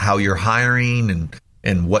to how you're hiring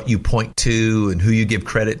and what you point to and who you give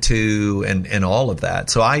credit to and all of that.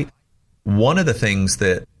 So one of the things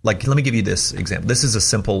that, like, let me give you this example. This is a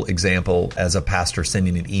simple example as a pastor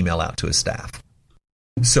sending an email out to his staff.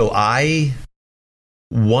 So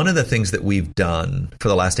one of the things that we've done for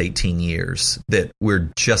the last 18 years that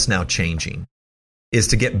we're just now changing is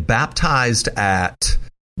to get baptized at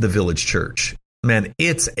the Village Church. Man,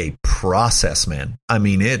 it's a process, man. I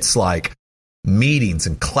mean, it's like meetings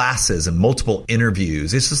and classes and multiple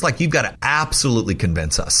interviews. It's just like you've got to absolutely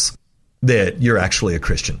convince us that you're actually a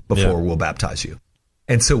Christian before we'll baptize you.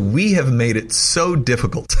 And so we have made it so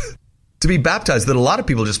difficult to be baptized that a lot of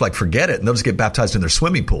people just like forget it and they'll just get baptized in their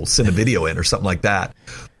swimming pool, send a video in or something like that.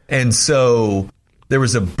 And so there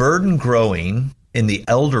was a burden growing in the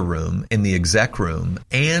elder room, in the exec room,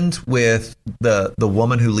 and with the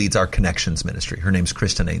woman who leads our connections ministry. Her name's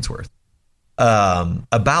Kristen Ainsworth.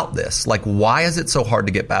 About this, like, why is it so hard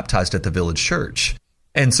to get baptized at the Village Church?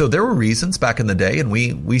 And so there were reasons back in the day, and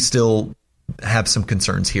we still have some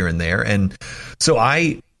concerns here and there. And so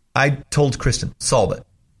I told Kristen, solve it.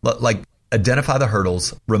 Like, identify the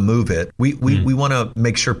hurdles, remove it. We want to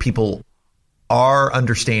make sure people are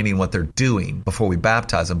understanding what they're doing before we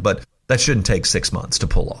baptize them, but that shouldn't take 6 months to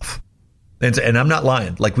pull off. And I'm not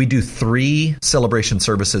lying. Like, we do 3 celebration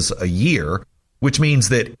services a year, which means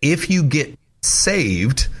that if you get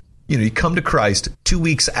saved, you come to Christ 2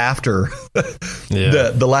 weeks after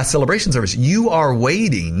the last celebration service, you are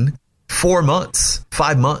waiting 4 months,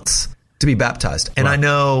 5 months to be baptized. And right.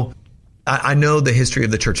 I know the history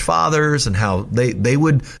of the church fathers and how they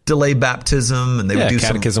would delay baptism and they would do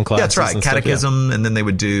catechism classes. That's right, catechism, stuff, and then they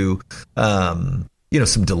would do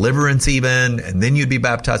some deliverance even, and then you'd be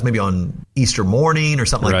baptized maybe on Easter morning or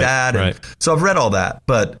something like that. And so I've read all that,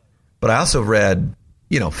 but I also read,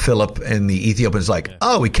 Philip and the Ethiopian's like,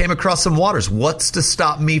 oh, we came across some waters. What's to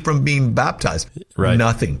stop me from being baptized? Right.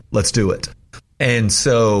 Nothing. Let's do it. And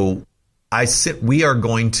so we are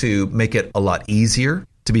going to make it a lot easier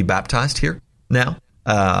to be baptized here now.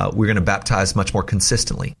 We're going to baptize much more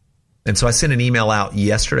consistently. And so I sent an email out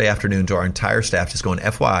yesterday afternoon to our entire staff just going,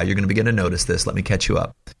 FYI, you're going to begin to notice this. Let me catch you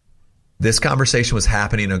up. This conversation was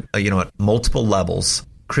happening, at multiple levels.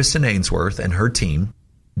 Kristen Ainsworth and her team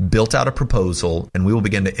built out a proposal, and we will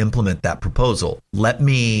begin to implement that proposal. Let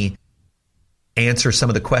me answer some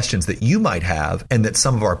of the questions that you might have and that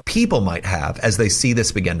some of our people might have as they see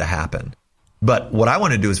this begin to happen. But what I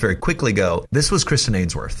want to do is very quickly go, this was Kristen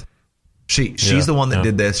Ainsworth. She's the one that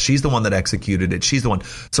did this. She's the one that executed it. She's the one.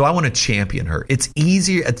 So I want to champion her. It's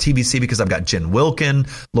easier at TBC because I've got Jen Wilkin,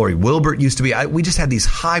 Lori Wilbert used to be. We just had these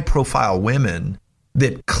high profile women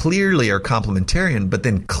that clearly are complementarian, but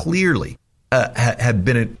then clearly have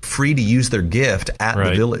been free to use their gift at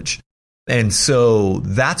the Village. And so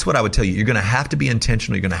that's what I would tell you. You're going to have to be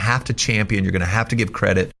intentional. You're going to have to champion. You're going to have to give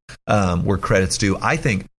credit where credit's due. I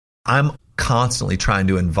think I'm constantly trying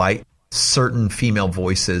to invite certain female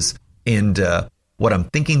voices into what I'm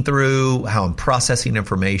thinking through, how I'm processing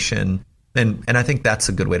information. And I think that's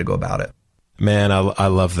a good way to go about it. Man, I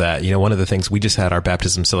love that. One of the things, we just had our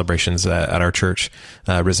baptism celebrations at our church,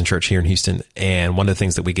 Risen Church here in Houston. And one of the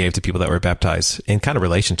things that we gave to people that were baptized in kind of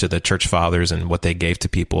relation to the church fathers and what they gave to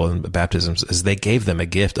people in baptisms is they gave them a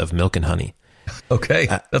gift of milk and honey. Okay.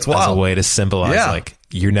 That's wild. As a way to symbolize, like,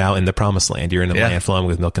 you're now in the promised land. You're in the land flowing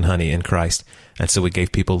with milk and honey in Christ. And so we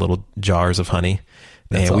gave people little jars of honey.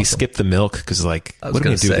 That's awesome. We skipped the milk because, like, what are we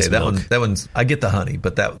going to do with this milk? That one's, I get the honey,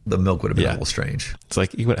 but the milk would have been a little strange. It's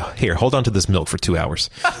like, here, hold on to this milk for 2 hours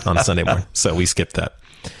on a Sunday morning. So we skipped that.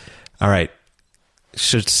 All right.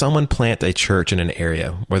 Should someone plant a church in an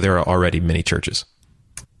area where there are already many churches?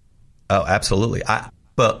 Oh, absolutely.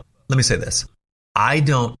 But let me say this. I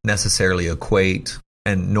don't necessarily equate,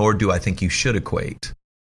 and nor do I think you should equate,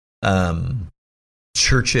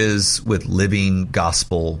 churches with living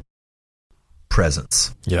gospel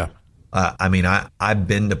presence. Yeah. I mean, I've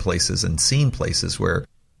been to places and seen places where,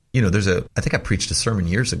 I think I preached a sermon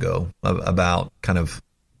years ago about kind of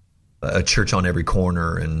a church on every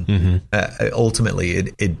corner. And ultimately,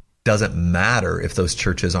 it doesn't matter if those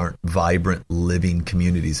churches aren't vibrant, living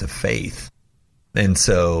communities of faith. And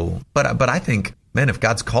so, but I think, man, if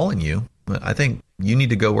God's calling you, I think you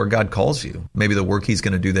need to go where God calls you. Maybe the work he's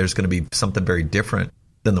going to do there's going to be something very different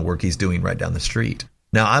than the work he's doing right down the street.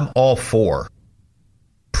 Now, I'm all for,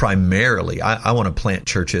 primarily, I want to plant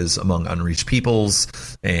churches among unreached peoples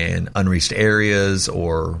and unreached areas,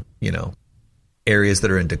 or, areas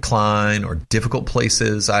that are in decline or difficult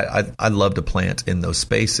places. I love to plant in those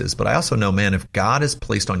spaces. But I also know, man, if God has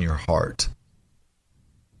placed on your heart,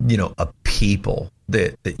 a people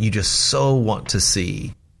that you just so want to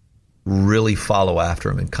see really follow after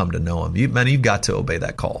him and come to know him, you've got to obey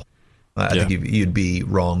that call. I think you'd be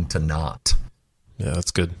wrong to not. Yeah,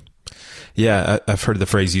 that's good. Yeah, I've heard the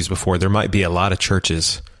phrase used before. There might be a lot of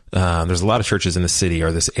churches. There's a lot of churches in the city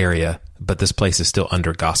or this area, but this place is still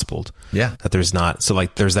under gospeled. Yeah. That there's not. So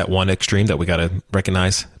like there's that one extreme that we got to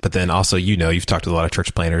recognize. But then also, you've talked to a lot of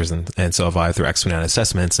church planners and so have I through X29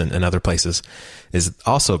 assessments and other places, is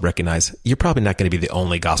also recognize you're probably not going to be the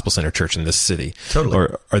only gospel center church in this city.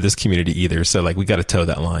 Totally. Or this community either. So like we got to toe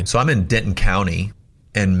that line. So I'm in Denton County,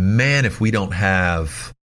 and man, if we don't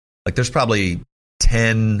have, like, there's probably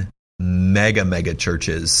 10 mega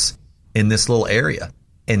churches in this little area.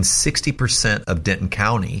 And 60% of Denton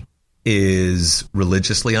County is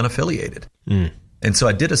religiously unaffiliated. And so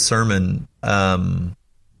I did a sermon, I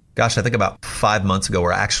think about 5 months ago,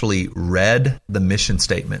 where I actually read the mission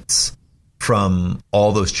statements from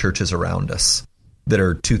all those churches around us that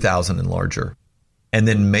are 2,000 and larger, and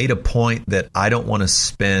then made a point that I don't want to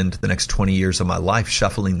spend the next 20 years of my life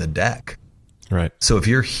shuffling the deck. Right. So if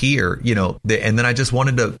you're here, and then I just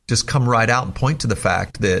wanted to just come right out and point to the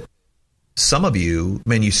fact that some of you,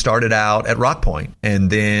 man, you started out at Rock Point, and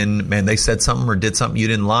then, man, they said something or did something you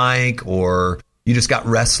didn't like, or you just got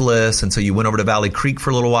restless, and so you went over to Valley Creek for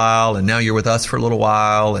a little while, and now you're with us for a little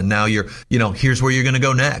while, and now you're, here's where you're going to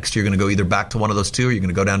go next. You're going to go either back to one of those two, or you're going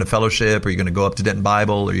to go down to Fellowship, or you're going to go up to Denton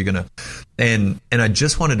Bible, or you're going to, and I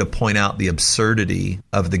just wanted to point out the absurdity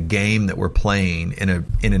of the game that we're playing in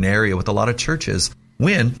an area with a lot of churches,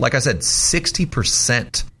 when, like I said,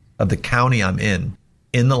 60% of the county I'm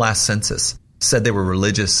in the last census, said they were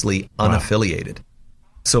religiously unaffiliated. Wow.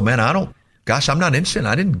 So, man, I'm not interested.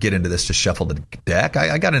 I didn't get into this to shuffle the deck.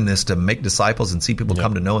 I got in this to make disciples and see people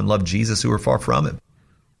come to know and love Jesus who are far from him.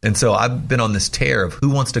 And so I've been on this tear of who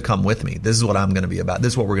wants to come with me. This is what I'm going to be about.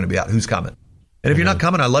 This is what we're going to be about. Who's coming? And if you're not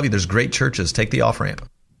coming, I love you. There's great churches. Take the off-ramp.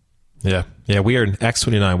 Yeah. Yeah, we are in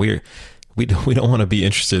X29. We don't want to be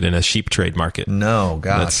interested in a sheep trade market. No,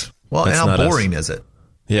 gosh. And how boring is it?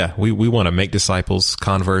 Yeah, we want to make disciples,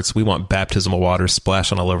 converts. We want baptismal water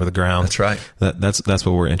splashing all over the ground. That's right. That's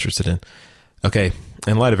what we're interested in. Okay,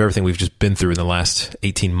 in light of everything we've just been through in the last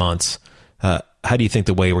 18 months, how do you think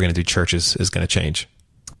the way we're going to do churches is going to change?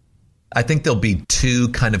 I think there'll be two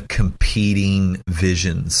kind of competing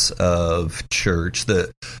visions of church.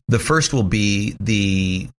 The first will be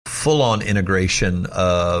the full-on integration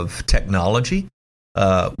of technology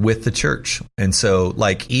with the church. And so,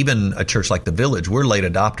 like, even a church like the Village, we're late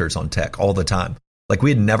adopters on tech all the time. Like,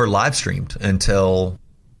 we had never live streamed until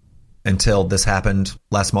this happened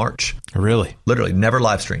last March. Really? Literally never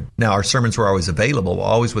live streamed. Now, our sermons were always available,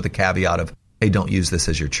 always with a caveat of, hey, don't use this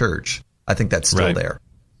as your church. I think that's still there.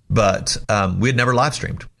 But we had never live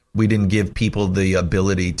streamed. We didn't give people the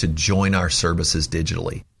ability to join our services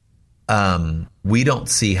digitally. We don't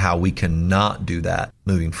see how we can not do that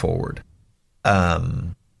moving forward.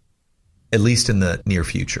 At least in the near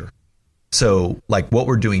future. So, like, what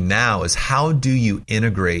we're doing now is, how do you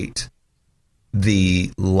integrate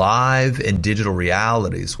the live and digital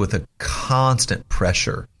realities with a constant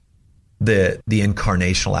pressure that the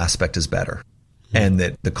incarnational aspect is better, and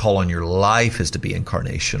that the call on your life is to be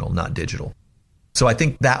incarnational, not digital. So I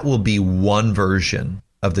think that will be one version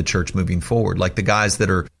of the church moving forward. Like the guys that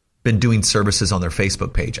are been doing services on their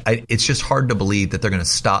Facebook page. It's just hard to believe that they're going to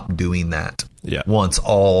stop doing that once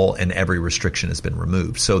all and every restriction has been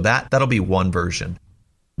removed. So that'll be one version.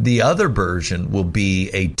 The other version will be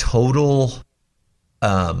a total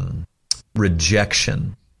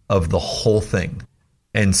rejection of the whole thing.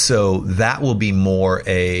 And so that will be more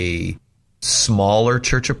a smaller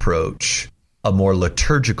church approach, a more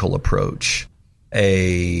liturgical approach,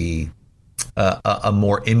 a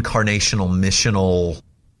more incarnational, missional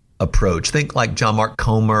approach. Think like John Mark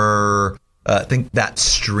Comer, think that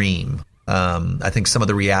stream. I think some of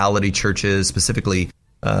the reality churches, specifically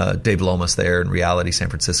Dave Lomas there in Reality San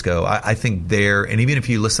Francisco, I think they're, and even if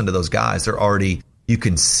you listen to those guys, they're already, you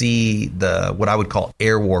can see what I would call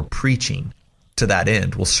air war preaching to that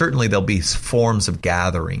end. Well, certainly there'll be forms of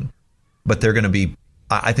gathering, but they're going to be,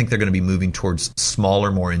 I think they're going to be moving towards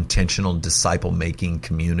smaller, more intentional disciple-making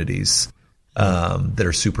communities that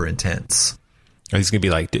are super intense. Are these going to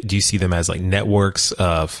be like, do you see them as like networks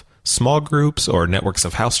of small groups or networks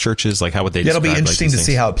of house churches? Like, how would they describe? It'll be interesting to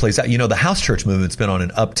see how it plays out. You know, the house church movement's been on an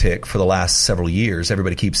uptick for the last several years.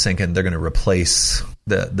 Everybody keeps thinking they're going to replace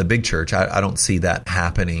the big church. I don't see that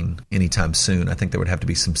happening anytime soon. I think there would have to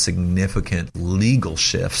be some significant legal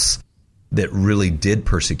shifts that really did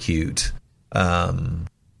persecute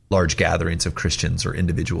large gatherings of Christians or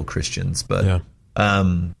individual Christians. But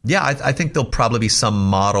I think there'll probably be some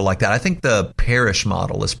model like that. I think the parish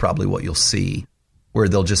model is probably what you'll see, where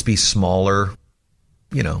they'll just be smaller,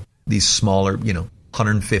 these smaller,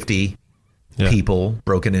 150 people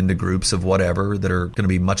broken into groups of whatever that are going to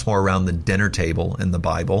be much more around the dinner table in the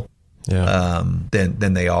Bible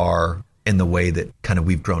than they are in the way that kind of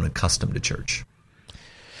we've grown accustomed to church.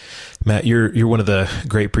 Matt, you're one of the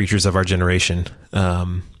great preachers of our generation.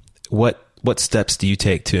 What steps do you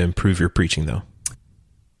take to improve your preaching, though?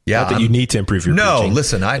 Yeah, not that you need to improve your preaching. No,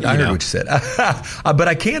 listen, I heard what you said. But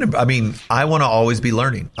I can't. I mean, I want to always be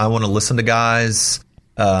learning. I want to listen to guys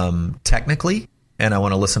technically, and I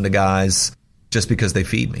want to listen to guys just because they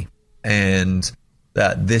feed me. And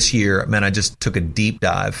this year, man, I just took a deep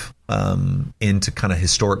dive into kind of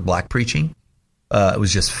historic Black preaching. I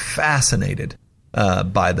was just fascinated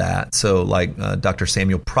by that. So like Dr.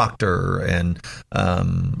 Samuel Proctor and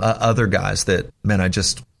other guys that, man, I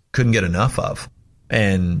just couldn't get enough of.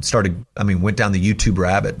 And went down the YouTube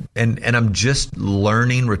rabbit, and I'm just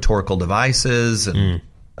learning rhetorical devices and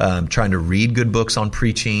trying to read good books on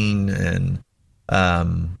preaching and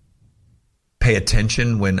pay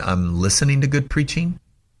attention when I'm listening to good preaching.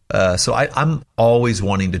 So I'm always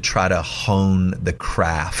wanting to try to hone the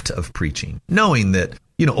craft of preaching, knowing that,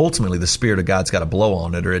 ultimately the Spirit of God's got to blow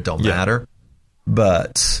on it or it don't matter.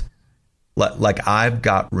 But like I've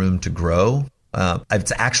got room to grow. I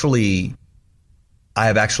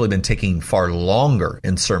have actually been taking far longer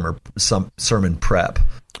in sermon prep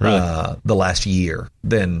the last year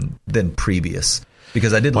than previous,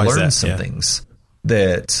 because I did learn some things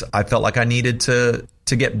that I felt like I needed to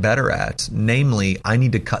get better at. Namely, I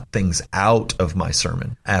need to cut things out of my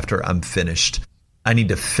sermon after I'm finished. I need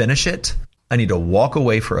to finish it. I need to walk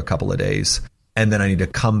away for a couple of days, and then I need to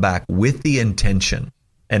come back with the intention,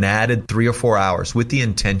 and added 3 or 4 hours with the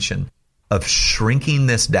intention of shrinking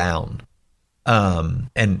this down.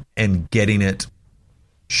 And getting it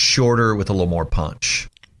shorter with a little more punch.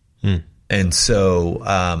 And so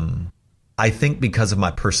I think because of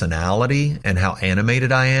my personality and how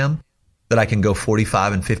animated I am, that I can go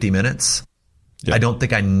 45 and 50 minutes. I don't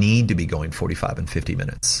think I need to be going 45 and 50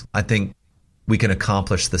 minutes. I think we can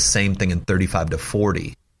accomplish the same thing in 35 to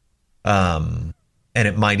 40. And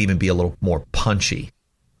it might even be a little more punchy.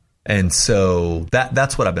 And so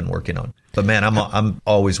that's what I've been working on. But man, I'm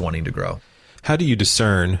always wanting to grow. How do you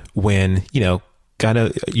discern when, you're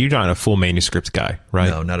not a full manuscript guy, right?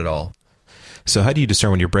 No, not at all. So how do you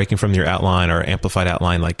discern when you're breaking from your outline or amplified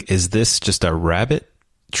outline? Like, is this just a rabbit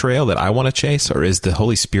trail that I want to chase, or is the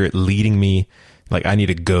Holy Spirit leading me? Like, I need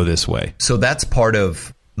to go this way. So that's part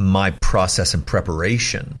of my process and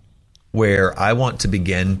preparation, where I want to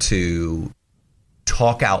begin to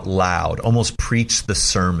talk out loud, almost preach the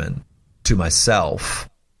sermon to myself,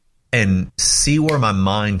 and see where my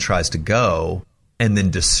mind tries to go, and then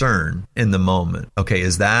discern in the moment. Okay,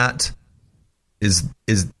 does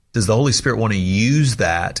the Holy Spirit want to use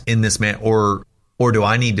that in this man, or do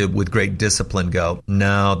I need to, with great discipline, go,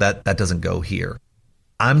 no, that doesn't go here.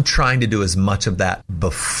 I'm trying to do as much of that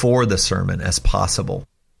before the sermon as possible,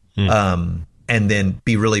 and then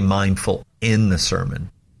be really mindful in the sermon.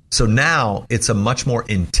 So now it's a much more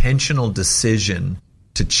intentional decision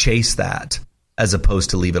to chase that, as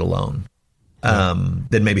opposed to leave it alone,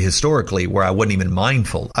 than maybe historically, where I wasn't even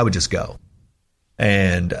mindful. I would just go.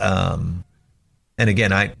 And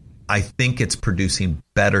again, I think it's producing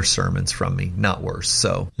better sermons from me, not worse.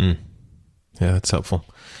 So, yeah, that's helpful.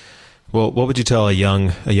 Well, what would you tell a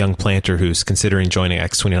young planter who's considering joining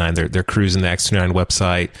X29? They're cruising the X29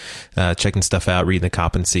 website, checking stuff out, reading the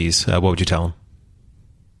competencies. What would you tell them?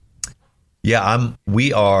 Yeah,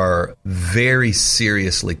 we are very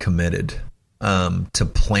seriously committed to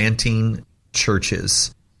planting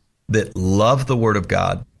churches that love the Word of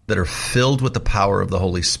God, that are filled with the power of the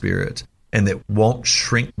Holy Spirit, and that won't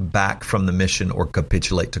shrink back from the mission or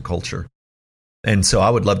capitulate to culture. And so I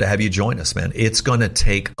would love to have you join us, man. It's going to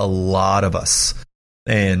take a lot of us.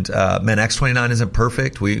 And man, X29 isn't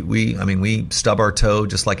perfect. We stub our toe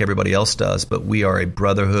just like everybody else does, but we are a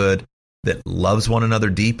brotherhood that loves one another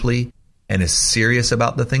deeply and is serious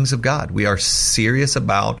about the things of God. We are serious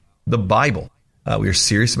about the Bible. We are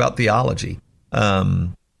serious about theology.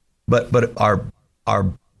 But our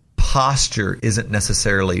posture isn't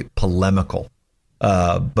necessarily polemical,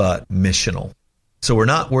 but missional. So we're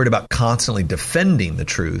not worried about constantly defending the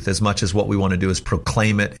truth as much as what we want to do is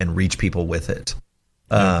proclaim it and reach people with it.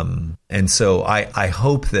 And so I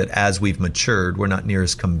hope that as we've matured, we're not near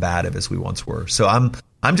as combative as we once were. So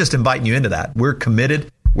I'm just inviting you into that. We're committed.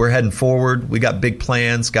 We're heading forward. We got big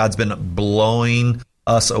plans. God's been blowing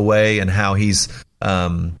us away and how he's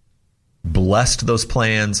blessed those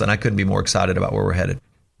plans, and I couldn't be more excited about where we're headed.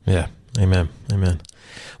 Yeah. Amen. Amen.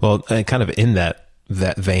 Well, and kind of in that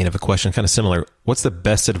vein of a question, kind of similar, what's the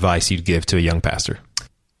best advice you'd give to a young pastor?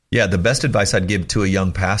 Yeah, the best advice I'd give to a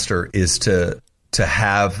young pastor is to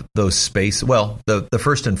have those space. Well, the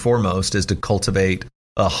first and foremost is to cultivate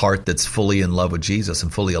a heart that's fully in love with Jesus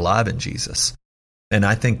and fully alive in Jesus. And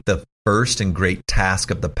I think the first and great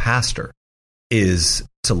task of the pastor is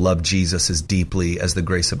to love Jesus as deeply as the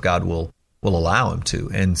grace of God will allow him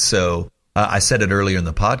to. And so I said it earlier in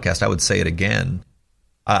the podcast. I would say it again.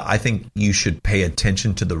 I think you should pay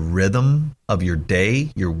attention to the rhythm of your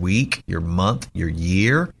day, your week, your month, your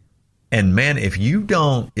year. And man, if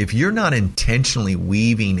you're not intentionally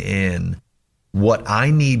weaving in what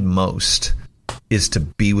I need most is to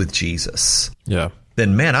be with Jesus. Yeah.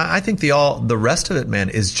 Then man, I think the rest of it, man,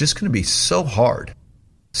 is just going to be so hard.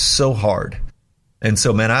 So hard. And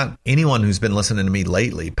so, man, anyone who's been listening to me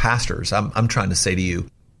lately, pastors, I'm trying to say to you,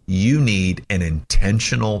 you need an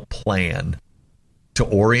intentional plan to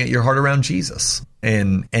orient your heart around Jesus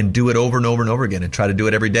and do it over and over and over again, and try to do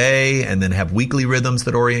it every day, and then have weekly rhythms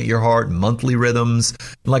that orient your heart, monthly rhythms.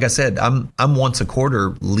 Like I said, I'm once a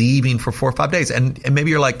quarter leaving for 4 or 5 days. And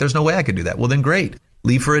maybe you're like, there's no way I could do that. Well, then great.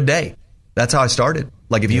 Leave for a day. That's how I started.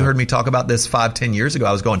 Like if you heard me talk about this 5-10 years ago,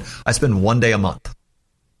 I spend 1 day a month.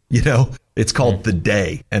 It's called the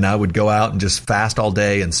day. And I would go out and just fast all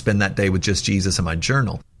day and spend that day with just Jesus in my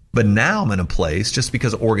journal. But now I'm in a place, just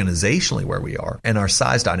because organizationally where we are and our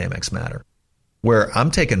size dynamics matter, where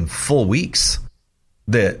I'm taking full weeks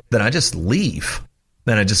that then I just leave.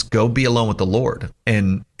 Then I just go be alone with the Lord.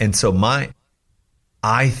 And so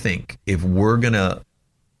I think if we're going to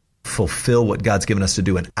fulfill what God's given us to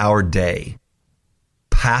do in our day,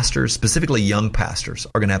 pastors, specifically young pastors,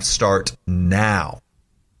 are going to have to start now.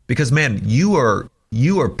 Because man, you are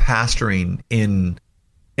pastoring in.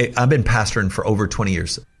 I've been pastoring for over 20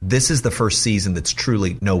 years. This is the first season that's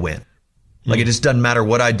truly no win. Like it just doesn't matter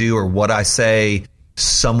what I do or what I say.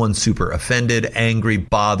 Someone's super offended, angry,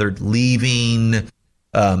 bothered, leaving,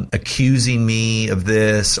 accusing me of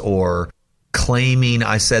this, or claiming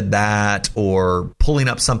I said that, or pulling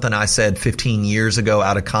up something I said 15 years ago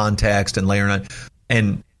out of context and layering on.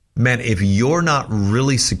 And man, if you're not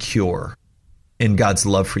really secure in God's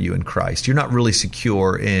love for you in Christ, you're not really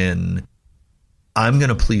secure in, I'm going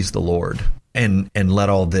to please the Lord and let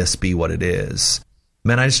all this be what it is.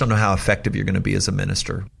 Man, I just don't know how effective you're going to be as a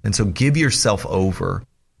minister. And so give yourself over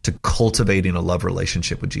to cultivating a love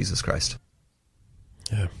relationship with Jesus Christ.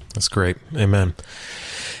 Yeah, that's great. Amen.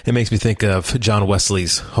 It makes me think of John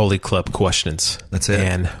Wesley's Holy Club questions. That's it.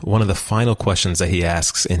 And one of the final questions that he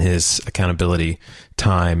asks in his accountability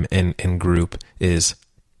time in group is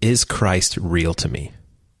Christ real to me?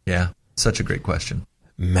 Yeah, such a great question.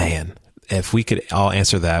 Man, if we could all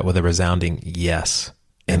answer that with a resounding yes,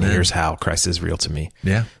 and Amen. Here's how Christ is real to me.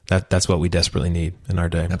 Yeah. That's what we desperately need in our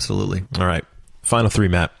day. Absolutely. All right. Final 3,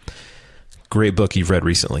 Matt. Great book you've read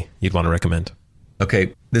recently you'd want to recommend.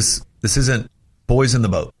 Okay. This isn't Boys in the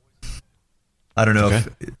Boat. I don't know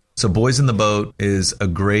so Boys in the Boat is a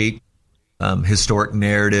great historic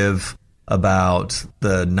narrative about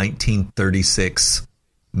the 1936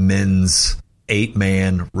 men's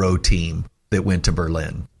 8-man row team that went to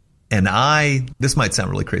Berlin. And this might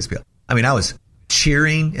sound really crazy, but I was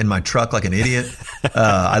cheering in my truck like an idiot.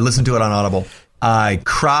 I listened to it on Audible. I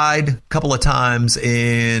cried a couple of times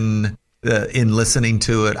in listening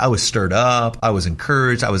to it. I was stirred up. I was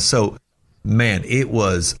encouraged. I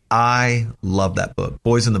love that book,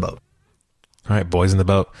 Boys in the Boat. All right, Boys in the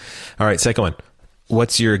Boat. All right, second one.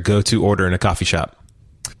 What's your go-to order in a coffee shop?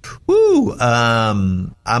 Woo!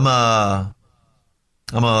 I'm a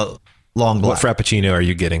long black. What Frappuccino are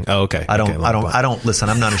you getting? Oh, okay. I don't listen.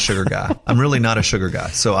 I'm not a sugar guy. I'm really not a sugar guy.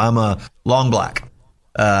 So I'm a long black.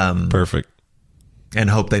 Perfect. And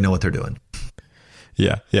hope they know what they're doing.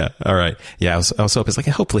 Yeah. All right. Yeah, I was hoping, it's like,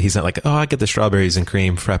 hopefully he's not like, I get the strawberries and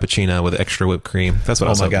cream Frappuccino with extra whipped cream. That's what I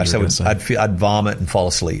was hoping. Oh my gosh, I'd vomit and fall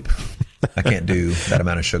asleep. I can't do that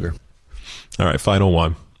amount of sugar. All right, final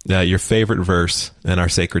one. Your favorite verse in our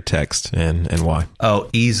sacred text and why? Oh,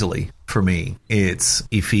 easily for me, it's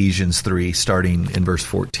Ephesians 3, starting in verse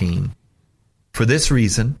 14. For this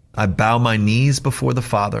reason, I bow my knees before the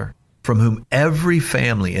Father, from whom every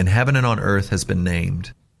family in heaven and on earth has been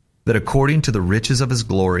named, that according to the riches of his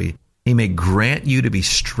glory, he may grant you to be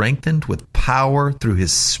strengthened with power through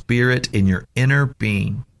his Spirit in your inner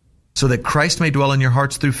being, so that Christ may dwell in your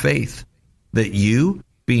hearts through faith, that you,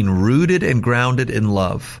 being rooted and grounded in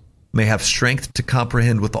love, may have strength to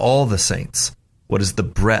comprehend with all the saints what is the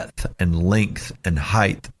breadth and length and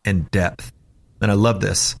height and depth. And I love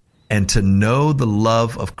this. and to know the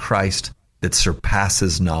love of Christ that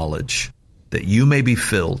surpasses knowledge, that you may be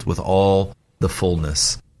filled with all the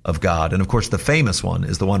fullness of God. And of course, the famous one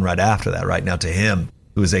is the one right after that, right? Now to him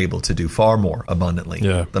who is able to do far more abundantly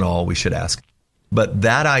than all we should ask. But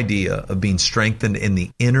that idea of being strengthened in the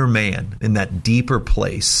inner man, in that deeper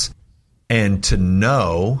place, and to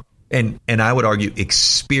know, and I would argue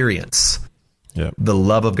experience the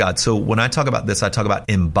love of God. So when I talk about this, I talk about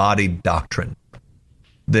embodied doctrine.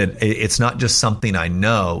 That it's not just something I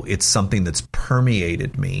know, it's something that's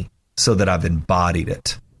permeated me so that I've embodied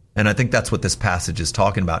it. And I think that's what this passage is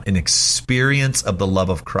talking about, an experience of the love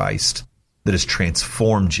of Christ that has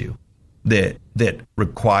transformed you, that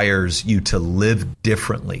requires you to live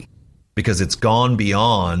differently because it's gone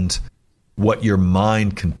beyond what your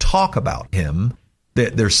mind can talk about him,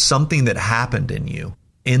 that there's something that happened in you,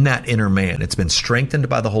 in that inner man. It's been strengthened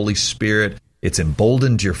by the Holy Spirit. It's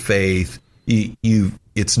emboldened your faith.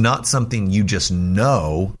 It's not something you just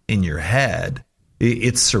know in your head.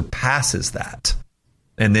 It surpasses that.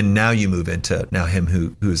 And then now you move into now him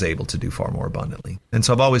who is able to do far more abundantly. And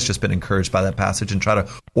so I've always just been encouraged by that passage and try to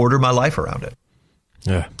order my life around it.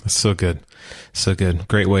 Yeah, that's so good. So good.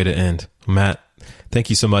 Great way to end. Matt, thank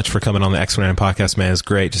you so much for coming on the X29 podcast, man. It's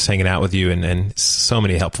great just hanging out with you and so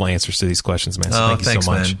many helpful answers to these questions, man. So thanks you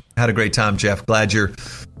so much. Man. Had a great time, Jeff. Glad you're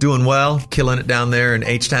doing well, killing it down there in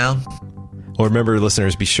H-Town. Well, remember,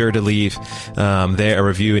 listeners, be sure to leave there a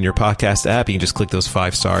review in your podcast app. You can just click those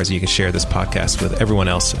 5 stars. And you can share this podcast with everyone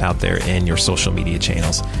else out there in your social media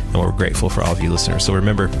channels. And we're grateful for all of you listeners. So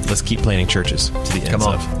remember, let's keep planting churches to the ends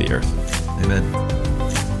of the earth. Amen.